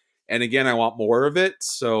it. And again, I want more of it.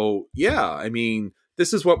 So yeah,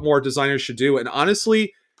 this is what more designers should do. And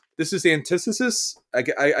honestly, this is the antithesis.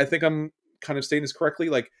 I think I'm kind of stating this correctly.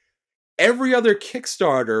 Like, every other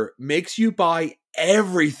Kickstarter makes you buy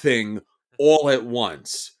everything all at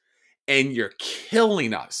once. And you're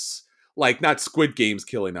killing us. Like, not Squid Game's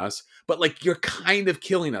killing us, but like, you're kind of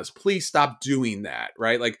killing us. Please stop doing that,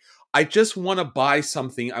 right? Like, I just want to buy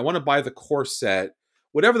something. I want to buy the core set,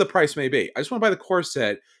 whatever the price may be. I just want to buy the core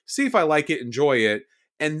set, see if I like it, enjoy it,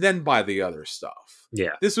 and then buy the other stuff.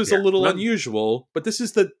 Yeah. This was a little unusual, but this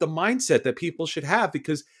is the mindset that people should have,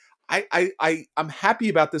 because I'm happy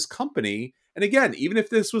about this company. And again, even if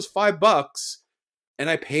this was $5 and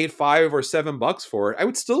I paid $5 or $7 for it, I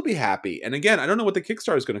would still be happy. And again, I don't know what the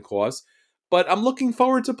Kickstarter is going to cost, but I'm looking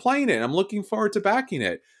forward to playing it. I'm looking forward to backing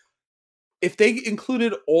it. If they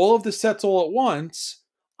included all of the sets all at once,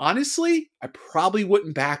 honestly, I probably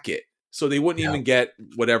wouldn't back it. So they wouldn't even get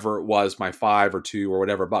whatever it was, my $5 or $2 or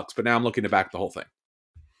whatever bucks. But now I'm looking to back the whole thing.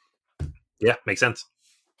 Yeah, makes sense.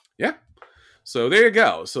 Yeah. So there you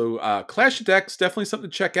go. So Clash of Decks, definitely something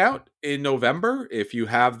to check out in November. If you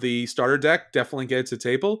have the starter deck, definitely get it to the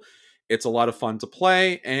table. It's a lot of fun to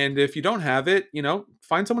play. And if you don't have it,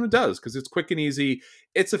 find someone who does, because it's quick and easy.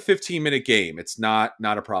 It's a 15-minute game. It's not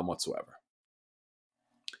a problem whatsoever.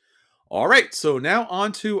 All right, so now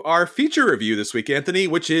on to our feature review this week, Anthony,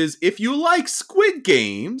 which is, if you like Squid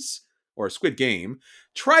Games, or Squid Game,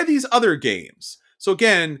 try these other games. So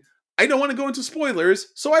again, I don't want to go into spoilers,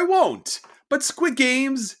 so I won't. But Squid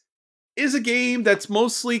Games is a game that's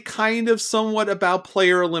mostly kind of somewhat about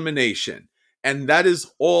player elimination. And that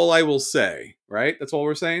is all I will say, right? That's all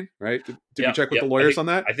we're saying, right? Did we check with the lawyers on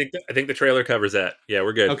that? I think the trailer covers that. Yeah,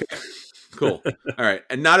 we're good. Okay. Cool. All right.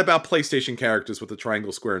 And not about PlayStation characters with the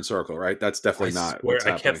triangle, square, and circle, right? That's definitely not.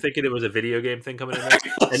 I kept thinking it was a video game thing coming in there.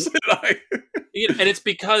 And it's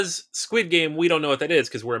because Squid Game, we don't know what that is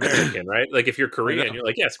because we're American, right? Like if you're I Korean, know. you're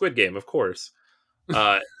like, yeah, Squid Game, of course.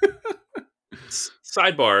 Uh,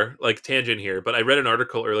 Sidebar, like tangent here, but I read an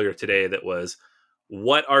article earlier today that was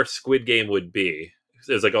what our Squid Game would be.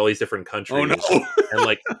 There's like all these different Oh no. countries and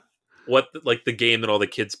like what like the game that all the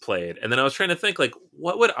kids played. And then I was trying to think like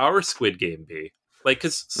what would our Squid Game be? Like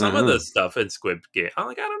cuz some of the Uh-huh. stuff in Squid Game, I'm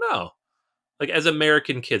like I don't know. Like as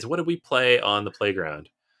American kids, what did we play on the playground?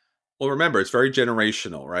 Well, remember, it's very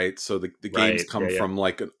generational, right? So the games Right. come Yeah, yeah. from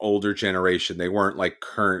like an older generation. They weren't like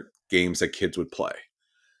current games that kids would play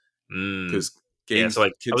Mm. because Yeah, so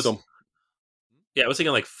like kids don't. I was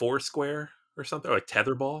thinking like Foursquare or something or like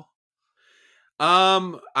Tetherball.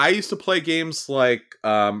 I used to play games like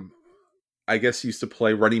I guess used to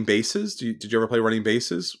play Running Bases. Did you ever play Running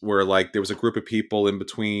Bases, where like there was a group of people in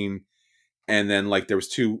between, and then like there was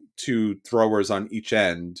two throwers on each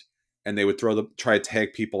end, and they would try to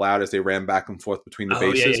tag people out as they ran back and forth between the Oh,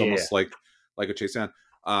 yeah, bases, yeah, yeah. almost like a chase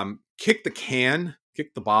down. Kick the can,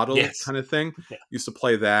 kick the bottle Yes. kind of thing. Yeah. Used to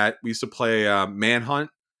play that. We used to play Manhunt.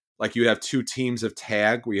 Like you have two teams of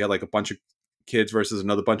tag. We had like a bunch of kids versus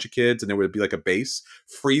another bunch of kids, and there would be like a base.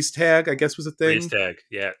 Freeze tag, I guess, was a Freeze thing. tag.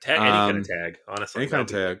 Yeah. Any kind of Um, tag, honestly. any That kind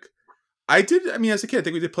would of be good. tag. I did. I mean, as a kid, I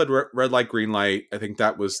think we did play red light, green light. I think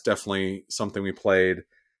that was definitely something we played.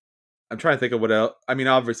 I'm trying to think of what else. I mean,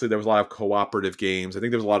 obviously there was a lot of cooperative games. I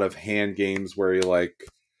think there was a lot of hand games where you like,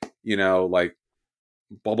 like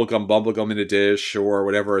bubblegum in a dish or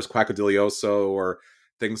whatever is quackadilioso or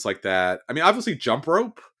things like that. I mean, obviously jump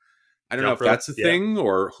rope. I don't know Jump if rope. that's a Yeah. thing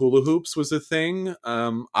or hula hoops was a thing.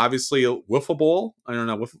 Obviously wiffle ball. I don't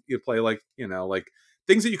know. You play like, like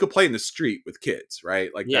things that you could play in the street with kids,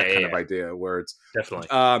 right? Like Yeah. that Yeah. kind of Yeah. idea where it's Definitely.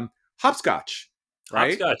 hopscotch,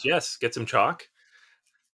 right? Hopscotch. Yes. Get some chalk.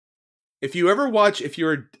 If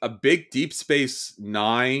you're a big Deep Space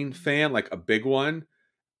Nine fan, like a big one,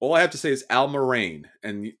 all I have to say is Al Moraine,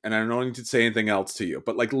 and I don't need to say anything else to you.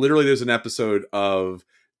 But like literally, there's an episode of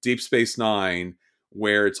Deep Space Nine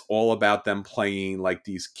where it's all about them playing like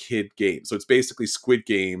these kid games. So it's basically Squid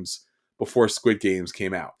Games before Squid Games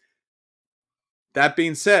came out. That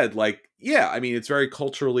being said, like yeah, I mean it's very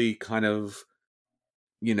culturally kind of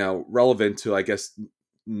relevant to I guess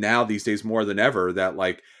now these days more than ever that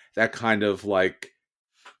like that kind of like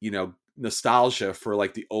nostalgia for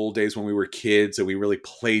like the old days when we were kids and we really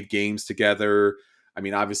played games together. I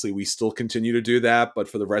mean, obviously we still continue to do that, but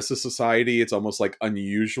for the rest of society, it's almost like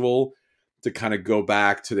unusual to kind of go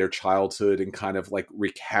back to their childhood and kind of like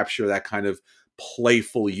recapture that kind of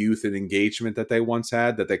playful youth and engagement that they once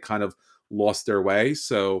had that they kind of lost their way.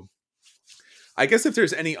 So I guess if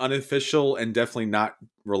there's any unofficial and definitely not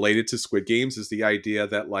related to Squid Games is the idea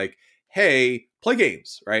that like, hey, play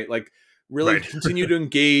games, right? Like really Right. continue to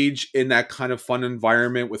engage in that kind of fun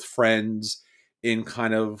environment with friends in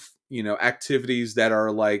kind of, activities that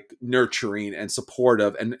are like nurturing and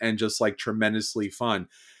supportive and just like tremendously fun.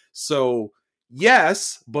 So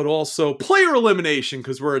yes, but also player elimination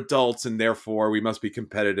because we're adults and therefore we must be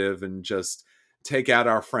competitive and just take out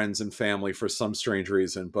our friends and family for some strange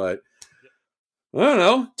reason. But I don't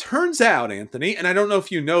know. Turns out, Anthony, and I don't know if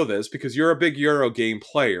you know this because you're a big Euro game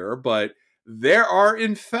player, but there are,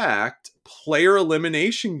 in fact, player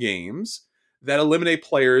elimination games that eliminate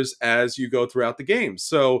players as you go throughout the game.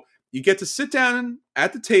 So you get to sit down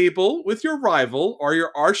at the table with your rival or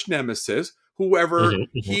your arch nemesis, whoever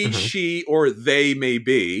he, she, or they may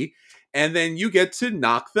be, and then you get to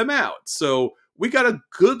knock them out. So we got a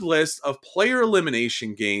good list of player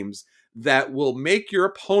elimination games that will make your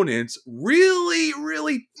opponents really,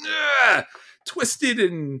 really twisted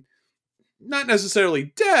and not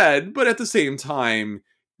necessarily dead, but at the same time,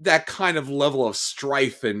 that kind of level of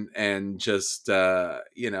strife and just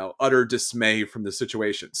utter dismay from the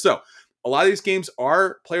situation. So a lot of these games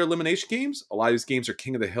are player elimination games. A lot of these games are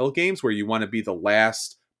King of the Hill games where you want to be the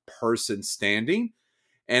last person standing.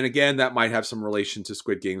 And again, that might have some relation to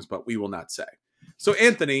Squid Games, but we will not say. So,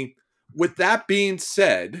 Anthony, with that being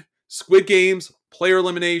said, Squid Games, player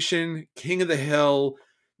elimination, King of the Hill,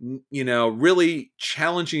 really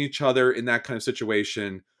challenging each other in that kind of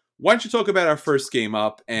situation. Why don't you talk about our first game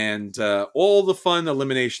up and all the fun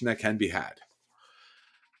elimination that can be had?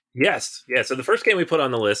 Yes. Yeah. So the first game we put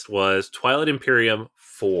on the list was Twilight Imperium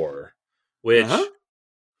 4, Uh-huh. which You know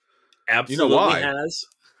absolutely why? has.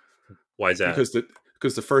 Why is that?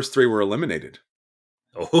 Because the first three were eliminated.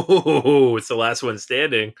 Oh, it's the last one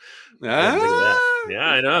standing. I didn't think of that. Ah! Yeah,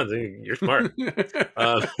 I know. You're smart.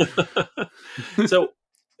 Um, so,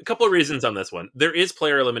 a couple of reasons on this one. There is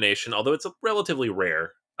player elimination, although it's relatively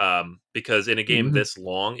rare. Because in a game this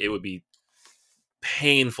long, it would be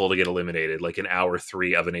painful to get eliminated, like in hour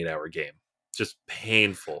 3 of an 8-hour game. just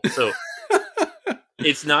painful. So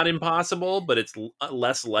it's not impossible, but it's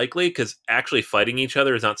less likely because actually fighting each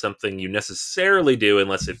other is not something you necessarily do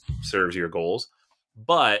unless it serves your goals.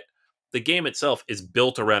 But the game itself is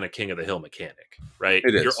built around a King of the Hill mechanic, right?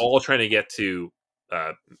 It You're is. all trying to get to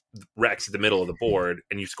uh, Rex at the middle of the board,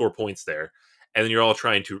 and you score points there, and then you're all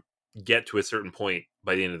trying to get to a certain point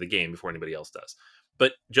by the end of the game before anybody else does.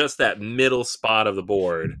 But just that middle spot of the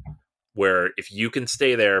board, where if you can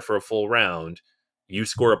stay there for a full round, you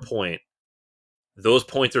score a point. Those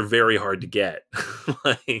points are very hard to get.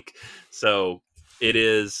 Like, so it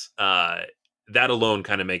is that alone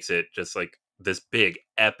kind of makes it just like this big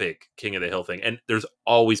epic King of the Hill thing. And there's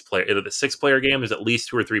always the 6-player game, there's at least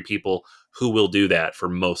 2 or 3 people who will do that for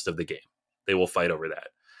most of the game. They will fight over that.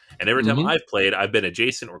 And every time I've played, I've been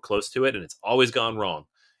adjacent or close to it, and it's always gone wrong.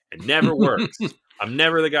 It never works. I'm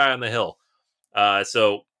never the guy on the hill.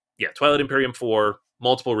 So yeah, Twilight Imperium 4,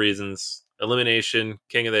 multiple reasons. Elimination,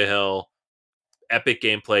 King of the Hill, epic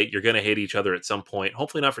gameplay. You're going to hate each other at some point.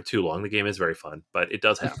 Hopefully not for too long. The game is very fun, but it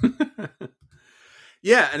does happen.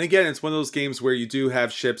 Yeah, and again, it's one of those games where you do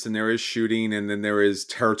have ships and there is shooting and then there is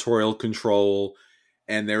territorial control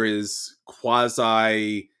and there is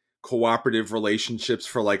quasi cooperative relationships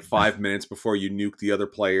for like 5 minutes before you nuke the other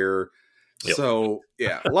player. Yep. So,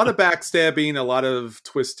 yeah, a lot of backstabbing, a lot of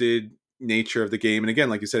twisted nature of the game. And again,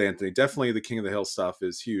 like you said, Anthony, definitely the King of the Hill stuff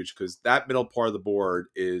is huge because that middle part of the board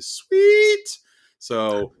is sweet.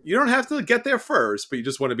 So you don't have to get there first, but you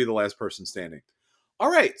just want to be the last person standing. All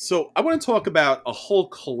right, so I want to talk about a whole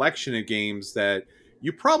collection of games that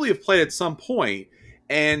you probably have played at some point.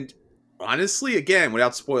 And honestly, again,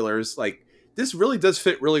 without spoilers, like this really does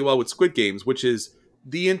fit really well with Squid Games, which is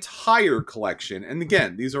the entire collection. And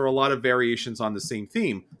again, these are a lot of variations on the same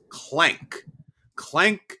theme. Clank.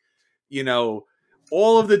 Clank, you know,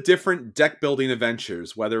 all of the different deck building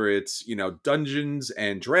adventures, whether it's, you know, Dungeons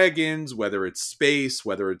and Dragons, whether it's space,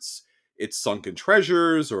 whether it's sunken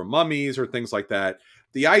treasures or mummies or things like that.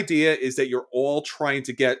 The idea is that you're all trying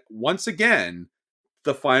to get, once again,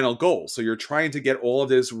 the final goal. So you're trying to get all of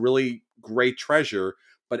this really great treasure,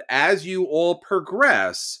 but as you all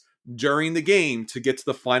progress during the game to get to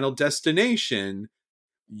the final destination,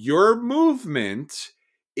 your movement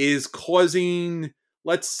is causing,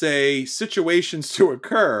 let's say, situations to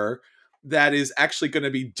occur that is actually going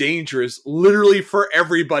to be dangerous literally for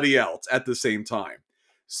everybody else at the same time.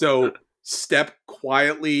 So step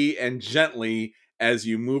quietly and gently as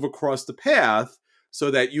you move across the path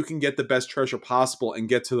so that you can get the best treasure possible and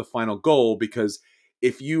get to the final goal. Because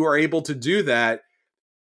if you are able to do that,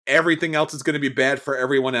 everything else is going to be bad for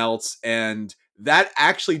everyone else. And that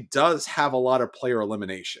actually does have a lot of player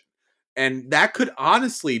elimination. And that could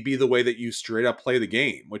honestly be the way that you straight up play the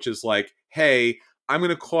game, which is like, hey, I'm going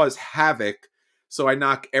to cause havoc so I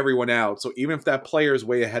knock everyone out. So even if that player is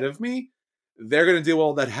way ahead of me, they're going to deal with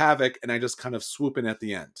all that havoc and I just kind of swoop in at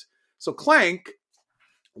the end. So Clank,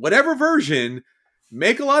 whatever version,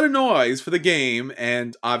 make a lot of noise for the game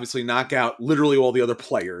and obviously knock out literally all the other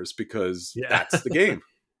players because that's the game.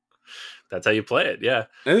 That's how you play it. Yeah.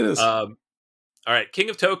 It is. All right. King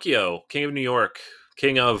of Tokyo, King of New York,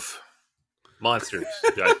 King of Monsters.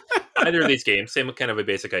 Either of these games, same kind of a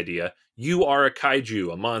basic idea. You are a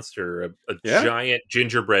kaiju, a monster, a giant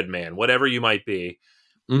gingerbread man, whatever you might be.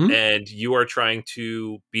 Mm-hmm. And you are trying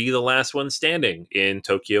to be the last one standing in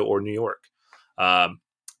Tokyo or New York.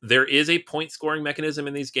 There is a point scoring mechanism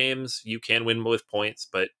in these games. You can win with points,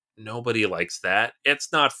 but nobody likes that.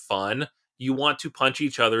 It's not fun. You want to punch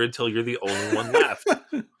each other until you're the only one left.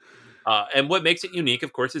 And what makes it unique,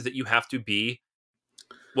 of course, is that you have to be,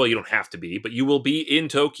 well, you don't have to be, but you will be in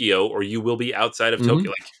Tokyo or you will be outside of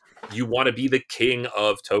Tokyo. Like, you want to be the king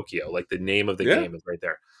of Tokyo. Like, the name of the game is right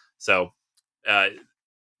there. So,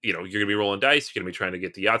 you know, you're going to be rolling dice. You're going to be trying to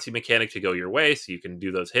get the Yahtzee mechanic to go your way so you can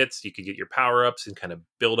do those hits. You can get your power-ups and kind of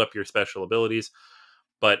build up your special abilities.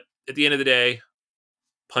 But at the end of the day,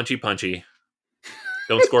 punchy.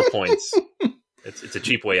 Don't score points. It's a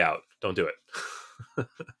cheap way out. Don't do it.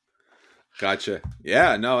 Gotcha.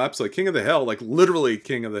 Yeah, no, absolutely. King of the Hill, like literally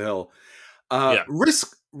King of the Hill.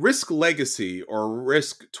 Risk Legacy or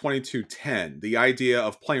Risk 2210. The idea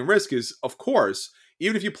of playing Risk is, of course,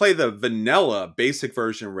 even if you play the vanilla basic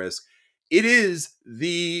version of Risk, it is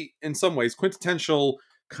the, in some ways, quintessential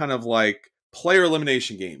kind of like player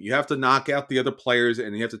elimination game. You have to knock out the other players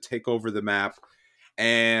and you have to take over the map.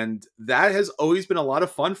 And that has always been a lot of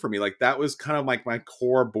fun for me. Like that was kind of like my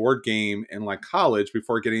core board game in like college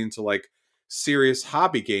before getting into like serious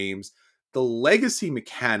hobby games. The legacy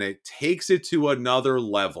mechanic takes it to another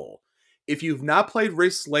level. If you've not played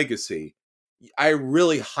Risk Legacy, I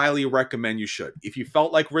really highly recommend you should. If you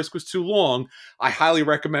felt like Risk was too long, I highly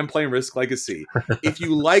recommend playing Risk Legacy. If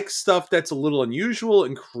you like stuff that's a little unusual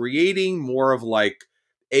and creating more of like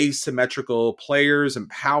asymmetrical players and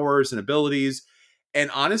powers and abilities,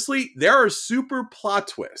 and honestly, there are super plot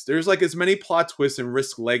twists. There's like as many plot twists in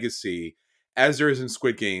Risk Legacy as there is in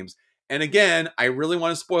Squid Games. And again, I really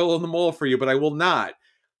want to spoil them all for you, but I will not.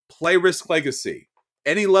 Play Risk Legacy.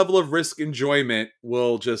 Any level of risk enjoyment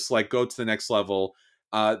will just like go to the next level.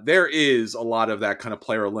 There is a lot of that kind of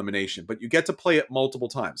player elimination, but you get to play it multiple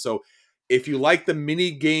times. So if you like the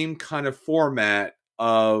mini game kind of format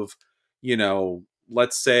of, you know,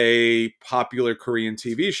 let's say popular Korean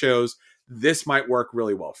TV shows, this might work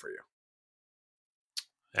really well for you.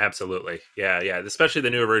 Absolutely. Yeah, yeah. Especially the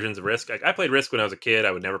newer versions of Risk. I played Risk when I was a kid.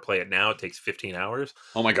 I would never play it now. It takes 15 hours.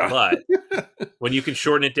 Oh my God. But when you can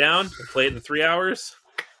shorten it down and play it in 3 hours,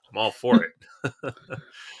 I'm all for it.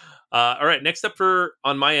 All right. Next up for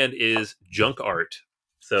on my end is Junk Art.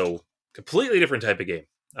 So completely different type of game.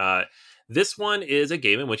 This one is a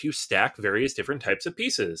game in which you stack various different types of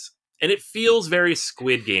pieces. And it feels very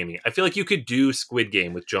Squid Gamey. I feel like you could do Squid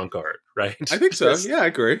Game with Junk Art, right? I think so. Yeah, I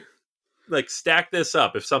agree. Like stack this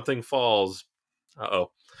up. If something falls,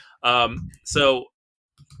 so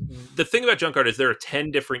the thing about Junk Art is there are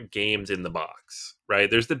 10 different games in the box, right?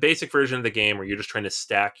 There's the basic version of the game where you're just trying to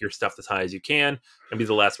stack your stuff as high as you can and be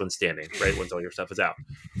the last one standing, right? Once all your stuff is out.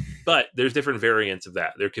 But there's different variants of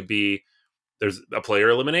that. There's a player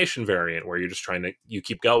elimination variant where you're just you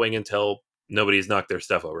keep going until nobody's knocked their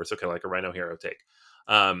stuff over. So kind of like a Rhino Hero take.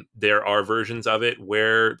 There are versions of it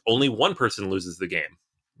where only one person loses the game,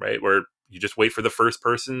 right? Where you just wait for the first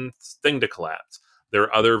person's thing to collapse. There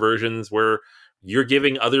are other versions where you're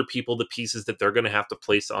giving other people the pieces that they're going to have to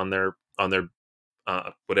place on their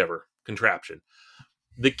whatever contraption.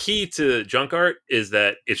 The key to Junk Art is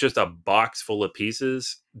that it's just a box full of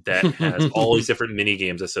pieces that has all these different mini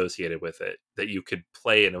games associated with it that you could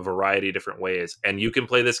play in a variety of different ways. And you can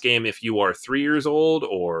play this game if you are 3 years old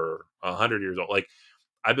or 100 years old. Like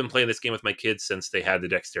I've been playing this game with my kids since they had the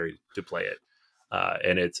dexterity to play it.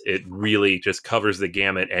 And it really just covers the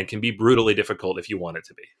gamut and can be brutally difficult if you want it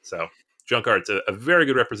to be. So Junk Art's a very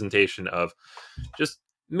good representation of just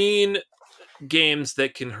mean games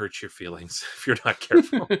that can hurt your feelings if you're not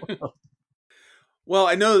careful. Well,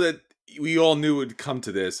 I know that we all knew it would come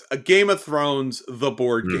to this. A Game of Thrones, the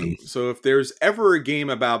board game. So if there's ever a game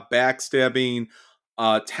about backstabbing,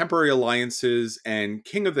 temporary alliances, and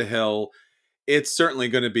King of the Hill, it's certainly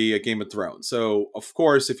going to be a Game of Thrones. So, of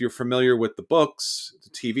course, if you're familiar with the books, the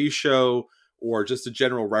TV show, or just the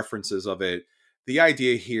general references of it, the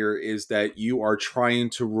idea here is that you are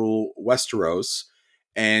trying to rule Westeros,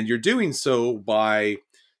 and you're doing so by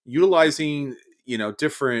utilizing,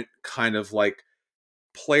 different kind of like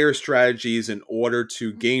player strategies in order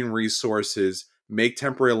to gain resources, make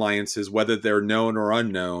temporary alliances, whether they're known or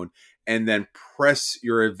unknown, and then press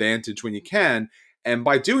your advantage when you can. And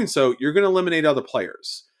by doing so, you're going to eliminate other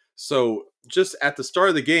players. So just at the start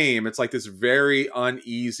of the game, it's like this very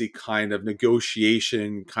uneasy kind of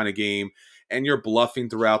negotiation kind of game, and you're bluffing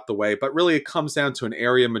throughout the way. But really, it comes down to an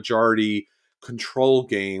area majority control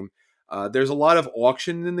game. There's a lot of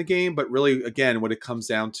auction in the game, but really, again, what it comes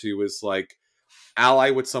down to is like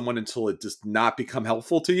ally with someone until it does not become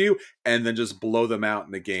helpful to you, and then just blow them out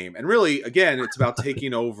in the game. And really, again, it's about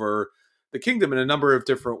taking over the kingdom in a number of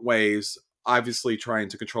different ways, obviously trying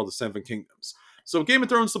to control the Seven Kingdoms. So Game of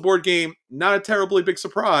Thrones, the board game, not a terribly big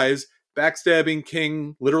surprise. Backstabbing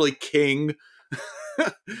king, literally king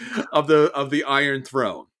of the Iron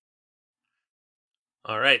Throne.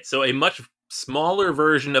 All right, so a much smaller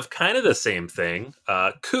version of kind of the same thing,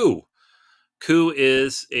 Coup. Coup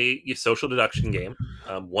is a social deduction game,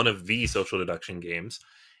 one of the social deduction games,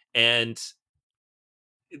 and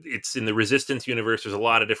it's in the Resistance universe. There's a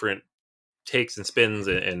lot of different takes and spins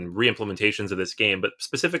and re-implementations of this game, but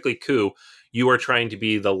specifically Coup, you are trying to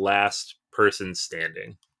be the last person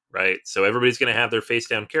standing, right? So everybody's going to have their face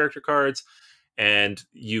down character cards, and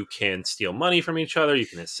you can steal money from each other, you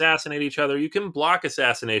can assassinate each other, you can block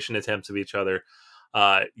assassination attempts of each other,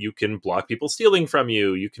 you can block people stealing from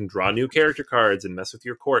you, you can draw new character cards and mess with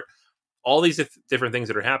your court. All these different things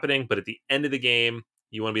that are happening, but at the end of the game,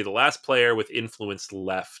 you want to be the last player with influence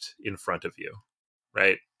left in front of you,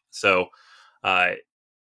 right? So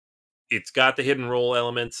it's got the hidden role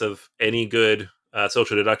elements of any good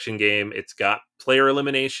social deduction game. It's got player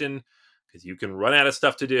elimination because you can run out of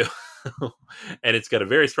stuff to do. And it's got a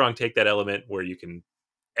very strong take that element where you can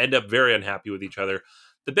end up very unhappy with each other.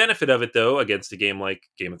 The benefit of it, though, against a game like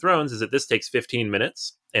Game of Thrones, is that this takes 15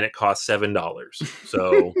 minutes and it costs $7.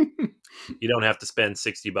 So you don't have to spend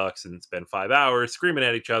 $60 and spend 5 hours screaming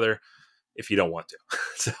at each other if you don't want to.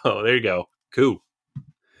 So there you go. Cool.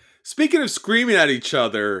 Speaking of screaming at each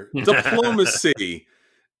other, Diplomacy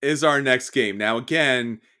is our next game. Now,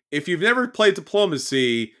 again, if you've never played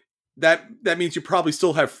Diplomacy, that means you probably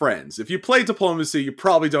still have friends. If you play Diplomacy, you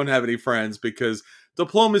probably don't have any friends, because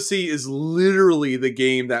Diplomacy is literally the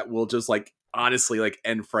game that will just, like, honestly, like,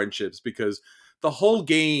 end friendships, because the whole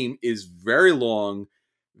game is very long,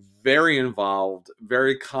 very involved,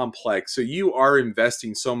 very complex. So you are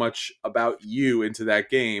investing so much about you into that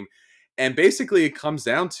game. And basically it comes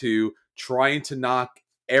down to trying to knock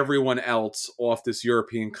everyone else off this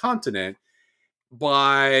European continent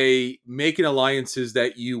by making alliances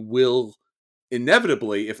that you will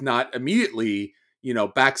inevitably, if not immediately,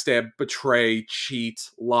 backstab, betray,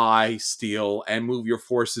 cheat, lie, steal, and move your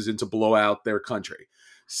forces in to blow out their country.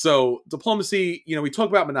 So Diplomacy, we talk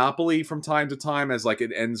about Monopoly from time to time as like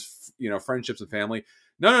it ends, friendships and family.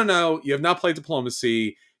 No. You have not played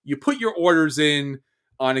Diplomacy. You put your orders in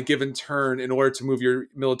on a given turn in order to move your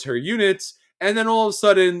military units. And then all of a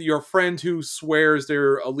sudden, your friend who swears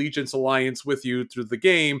their allegiance alliance with you through the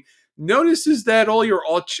game notices that all your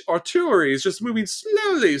artillery is just moving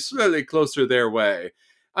slowly closer their way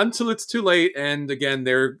until it's too late. And again,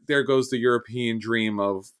 there goes the European dream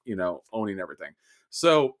of, owning everything.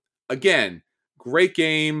 So again, great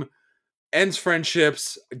game, ends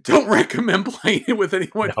friendships. Don't recommend playing it with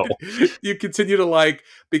anyone you continue to like,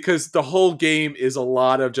 because the whole game is a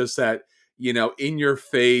lot of just that, in your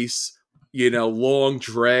face, long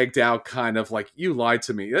dragged out kind of like, you lied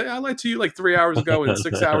to me. I lied to you like 3 hours ago and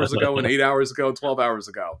 6 hours ago and 8 hours ago and 12 hours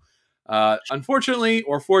ago. Unfortunately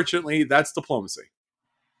or fortunately, that's Diplomacy.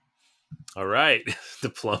 All right.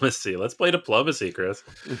 Diplomacy. Let's play Diplomacy, Chris.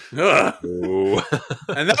 And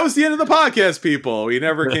that was the end of the podcast, people. We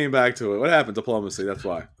never came back to it. What happened? Diplomacy. That's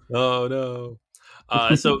why. Oh,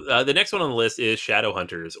 no. So the next one on the list is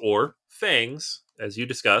Shadowhunters, or Fangs, as you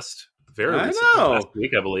discussed very recently last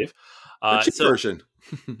week, I believe. The cheap version.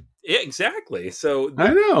 Yeah, exactly. So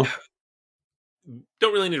I know.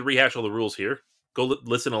 Don't really need to rehash all the rules here. Go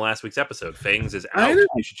listen to last week's episode. Fangs is out.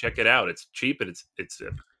 You should check it out. It's cheap and it's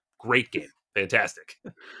a great game. Fantastic.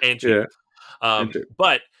 And cheap. Yeah.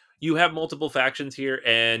 But you have multiple factions here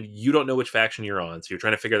and you don't know which faction you're on. So you're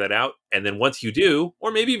trying to figure that out. And then once you do,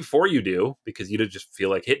 or maybe before you do, because you just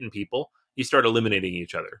feel like hitting people, you start eliminating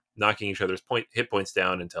each other, knocking each other's hit points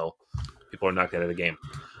down until people are knocked out of the game.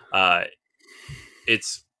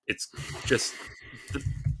 It's just the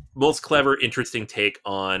most clever, interesting take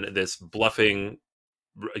on this bluffing,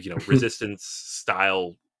 resistance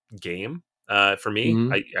style game. For me,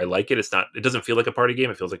 mm-hmm. I like it. It doesn't feel like a party game.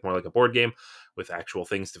 It feels like more like a board game with actual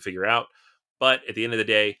things to figure out. But at the end of the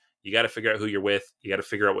day, you got to figure out who you're with. You got to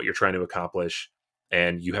figure out what you're trying to accomplish.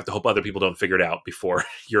 And you have to hope other people don't figure it out before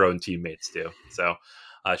your own teammates do. So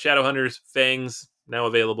Shadowhunters, Fangs, now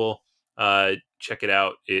available. Check it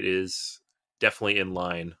out. It is definitely in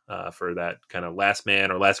line for that kind of last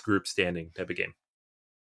man or last group standing type of game.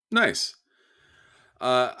 Nice.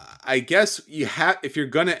 I guess if you're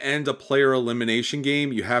going to end a player elimination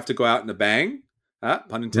game, you have to go out in a bang.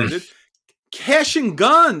 Pun intended. Cash and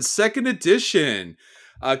Guns, 2nd edition.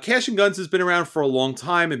 Cash and Guns has been around for a long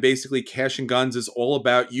time, and basically Cash and Guns is all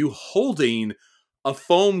about you holding a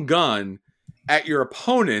foam gun at your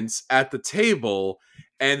opponents at the table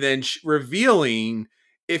and then revealing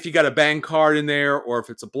if you got a bang card in there or if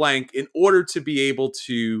it's a blank, in order to be able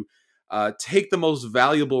to take the most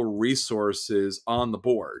valuable resources on the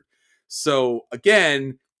board. So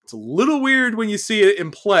again, it's a little weird when you see it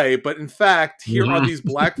in play, but in fact, here are these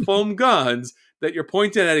black foam guns that you're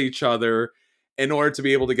pointing at each other in order to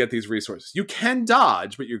be able to get these resources. You can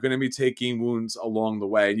dodge, but you're going to be taking wounds along the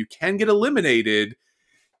way, and you can get eliminated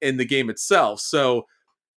in the game itself. So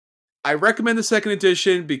I recommend the 2nd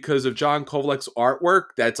edition because of John Kovlec's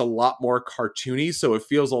artwork. That's a lot more cartoony, so it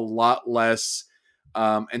feels a lot less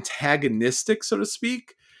antagonistic, so to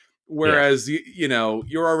speak. Whereas,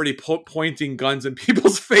 you're already pointing guns in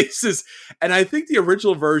people's faces. And I think the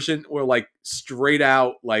original version were like straight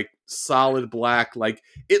out, like solid black, like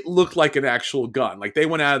it looked like an actual gun. Like they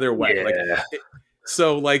went out of their way. Yeah.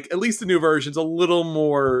 So at least the new version's a little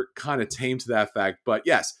more kind of tame to that fact. But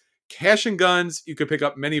yes, Cash and Guns, you could pick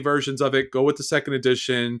up many versions of it. Go with the 2nd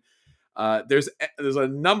edition. There's a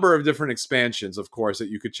number of different expansions, of course, that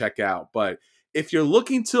you could check out. But if you're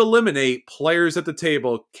looking to eliminate players at the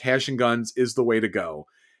table, Cash and Guns is the way to go.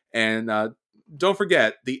 And don't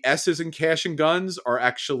forget, the S's in Cash and Guns are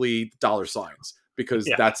actually $, because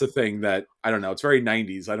Yeah. that's a thing that, I don't know, it's very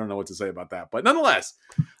 90s. I don't know what to say about that. But nonetheless,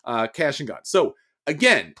 cash and guns. So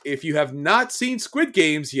again, if you have not seen Squid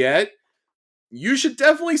Games yet, you should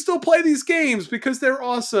definitely still play these games because they're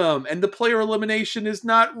awesome. And the player elimination is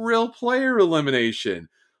not real player elimination,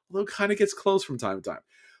 although it kind of gets close from time to time.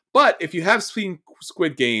 But if you have seen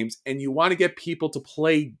Squid Games and you want to get people to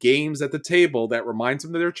play games at the table that reminds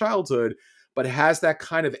them of their childhood, but has that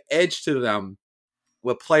kind of edge to them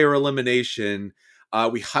with player elimination,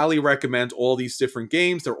 we highly recommend all these different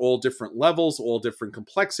games. They're all different levels, all different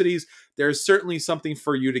complexities. There's certainly something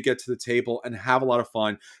for you to get to the table and have a lot of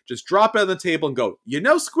fun. Just drop it on the table and go,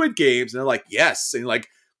 Squid Games? And they're like, yes. And you're like,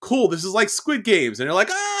 cool, this is like Squid Games. And you're like,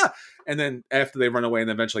 ah! And then after they run away and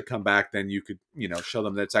eventually come back, then you could, show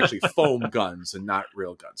them that it's actually foam guns and not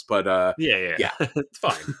real guns. But yeah. It's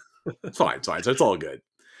fine. It's fine. So it's all good.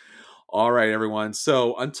 All right, everyone.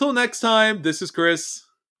 So until next time, this is Chris.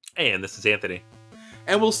 And this is Anthony.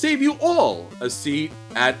 And we'll save you all a seat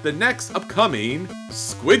at the next upcoming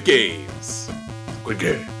Squid Games. Squid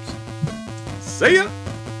Games. See ya!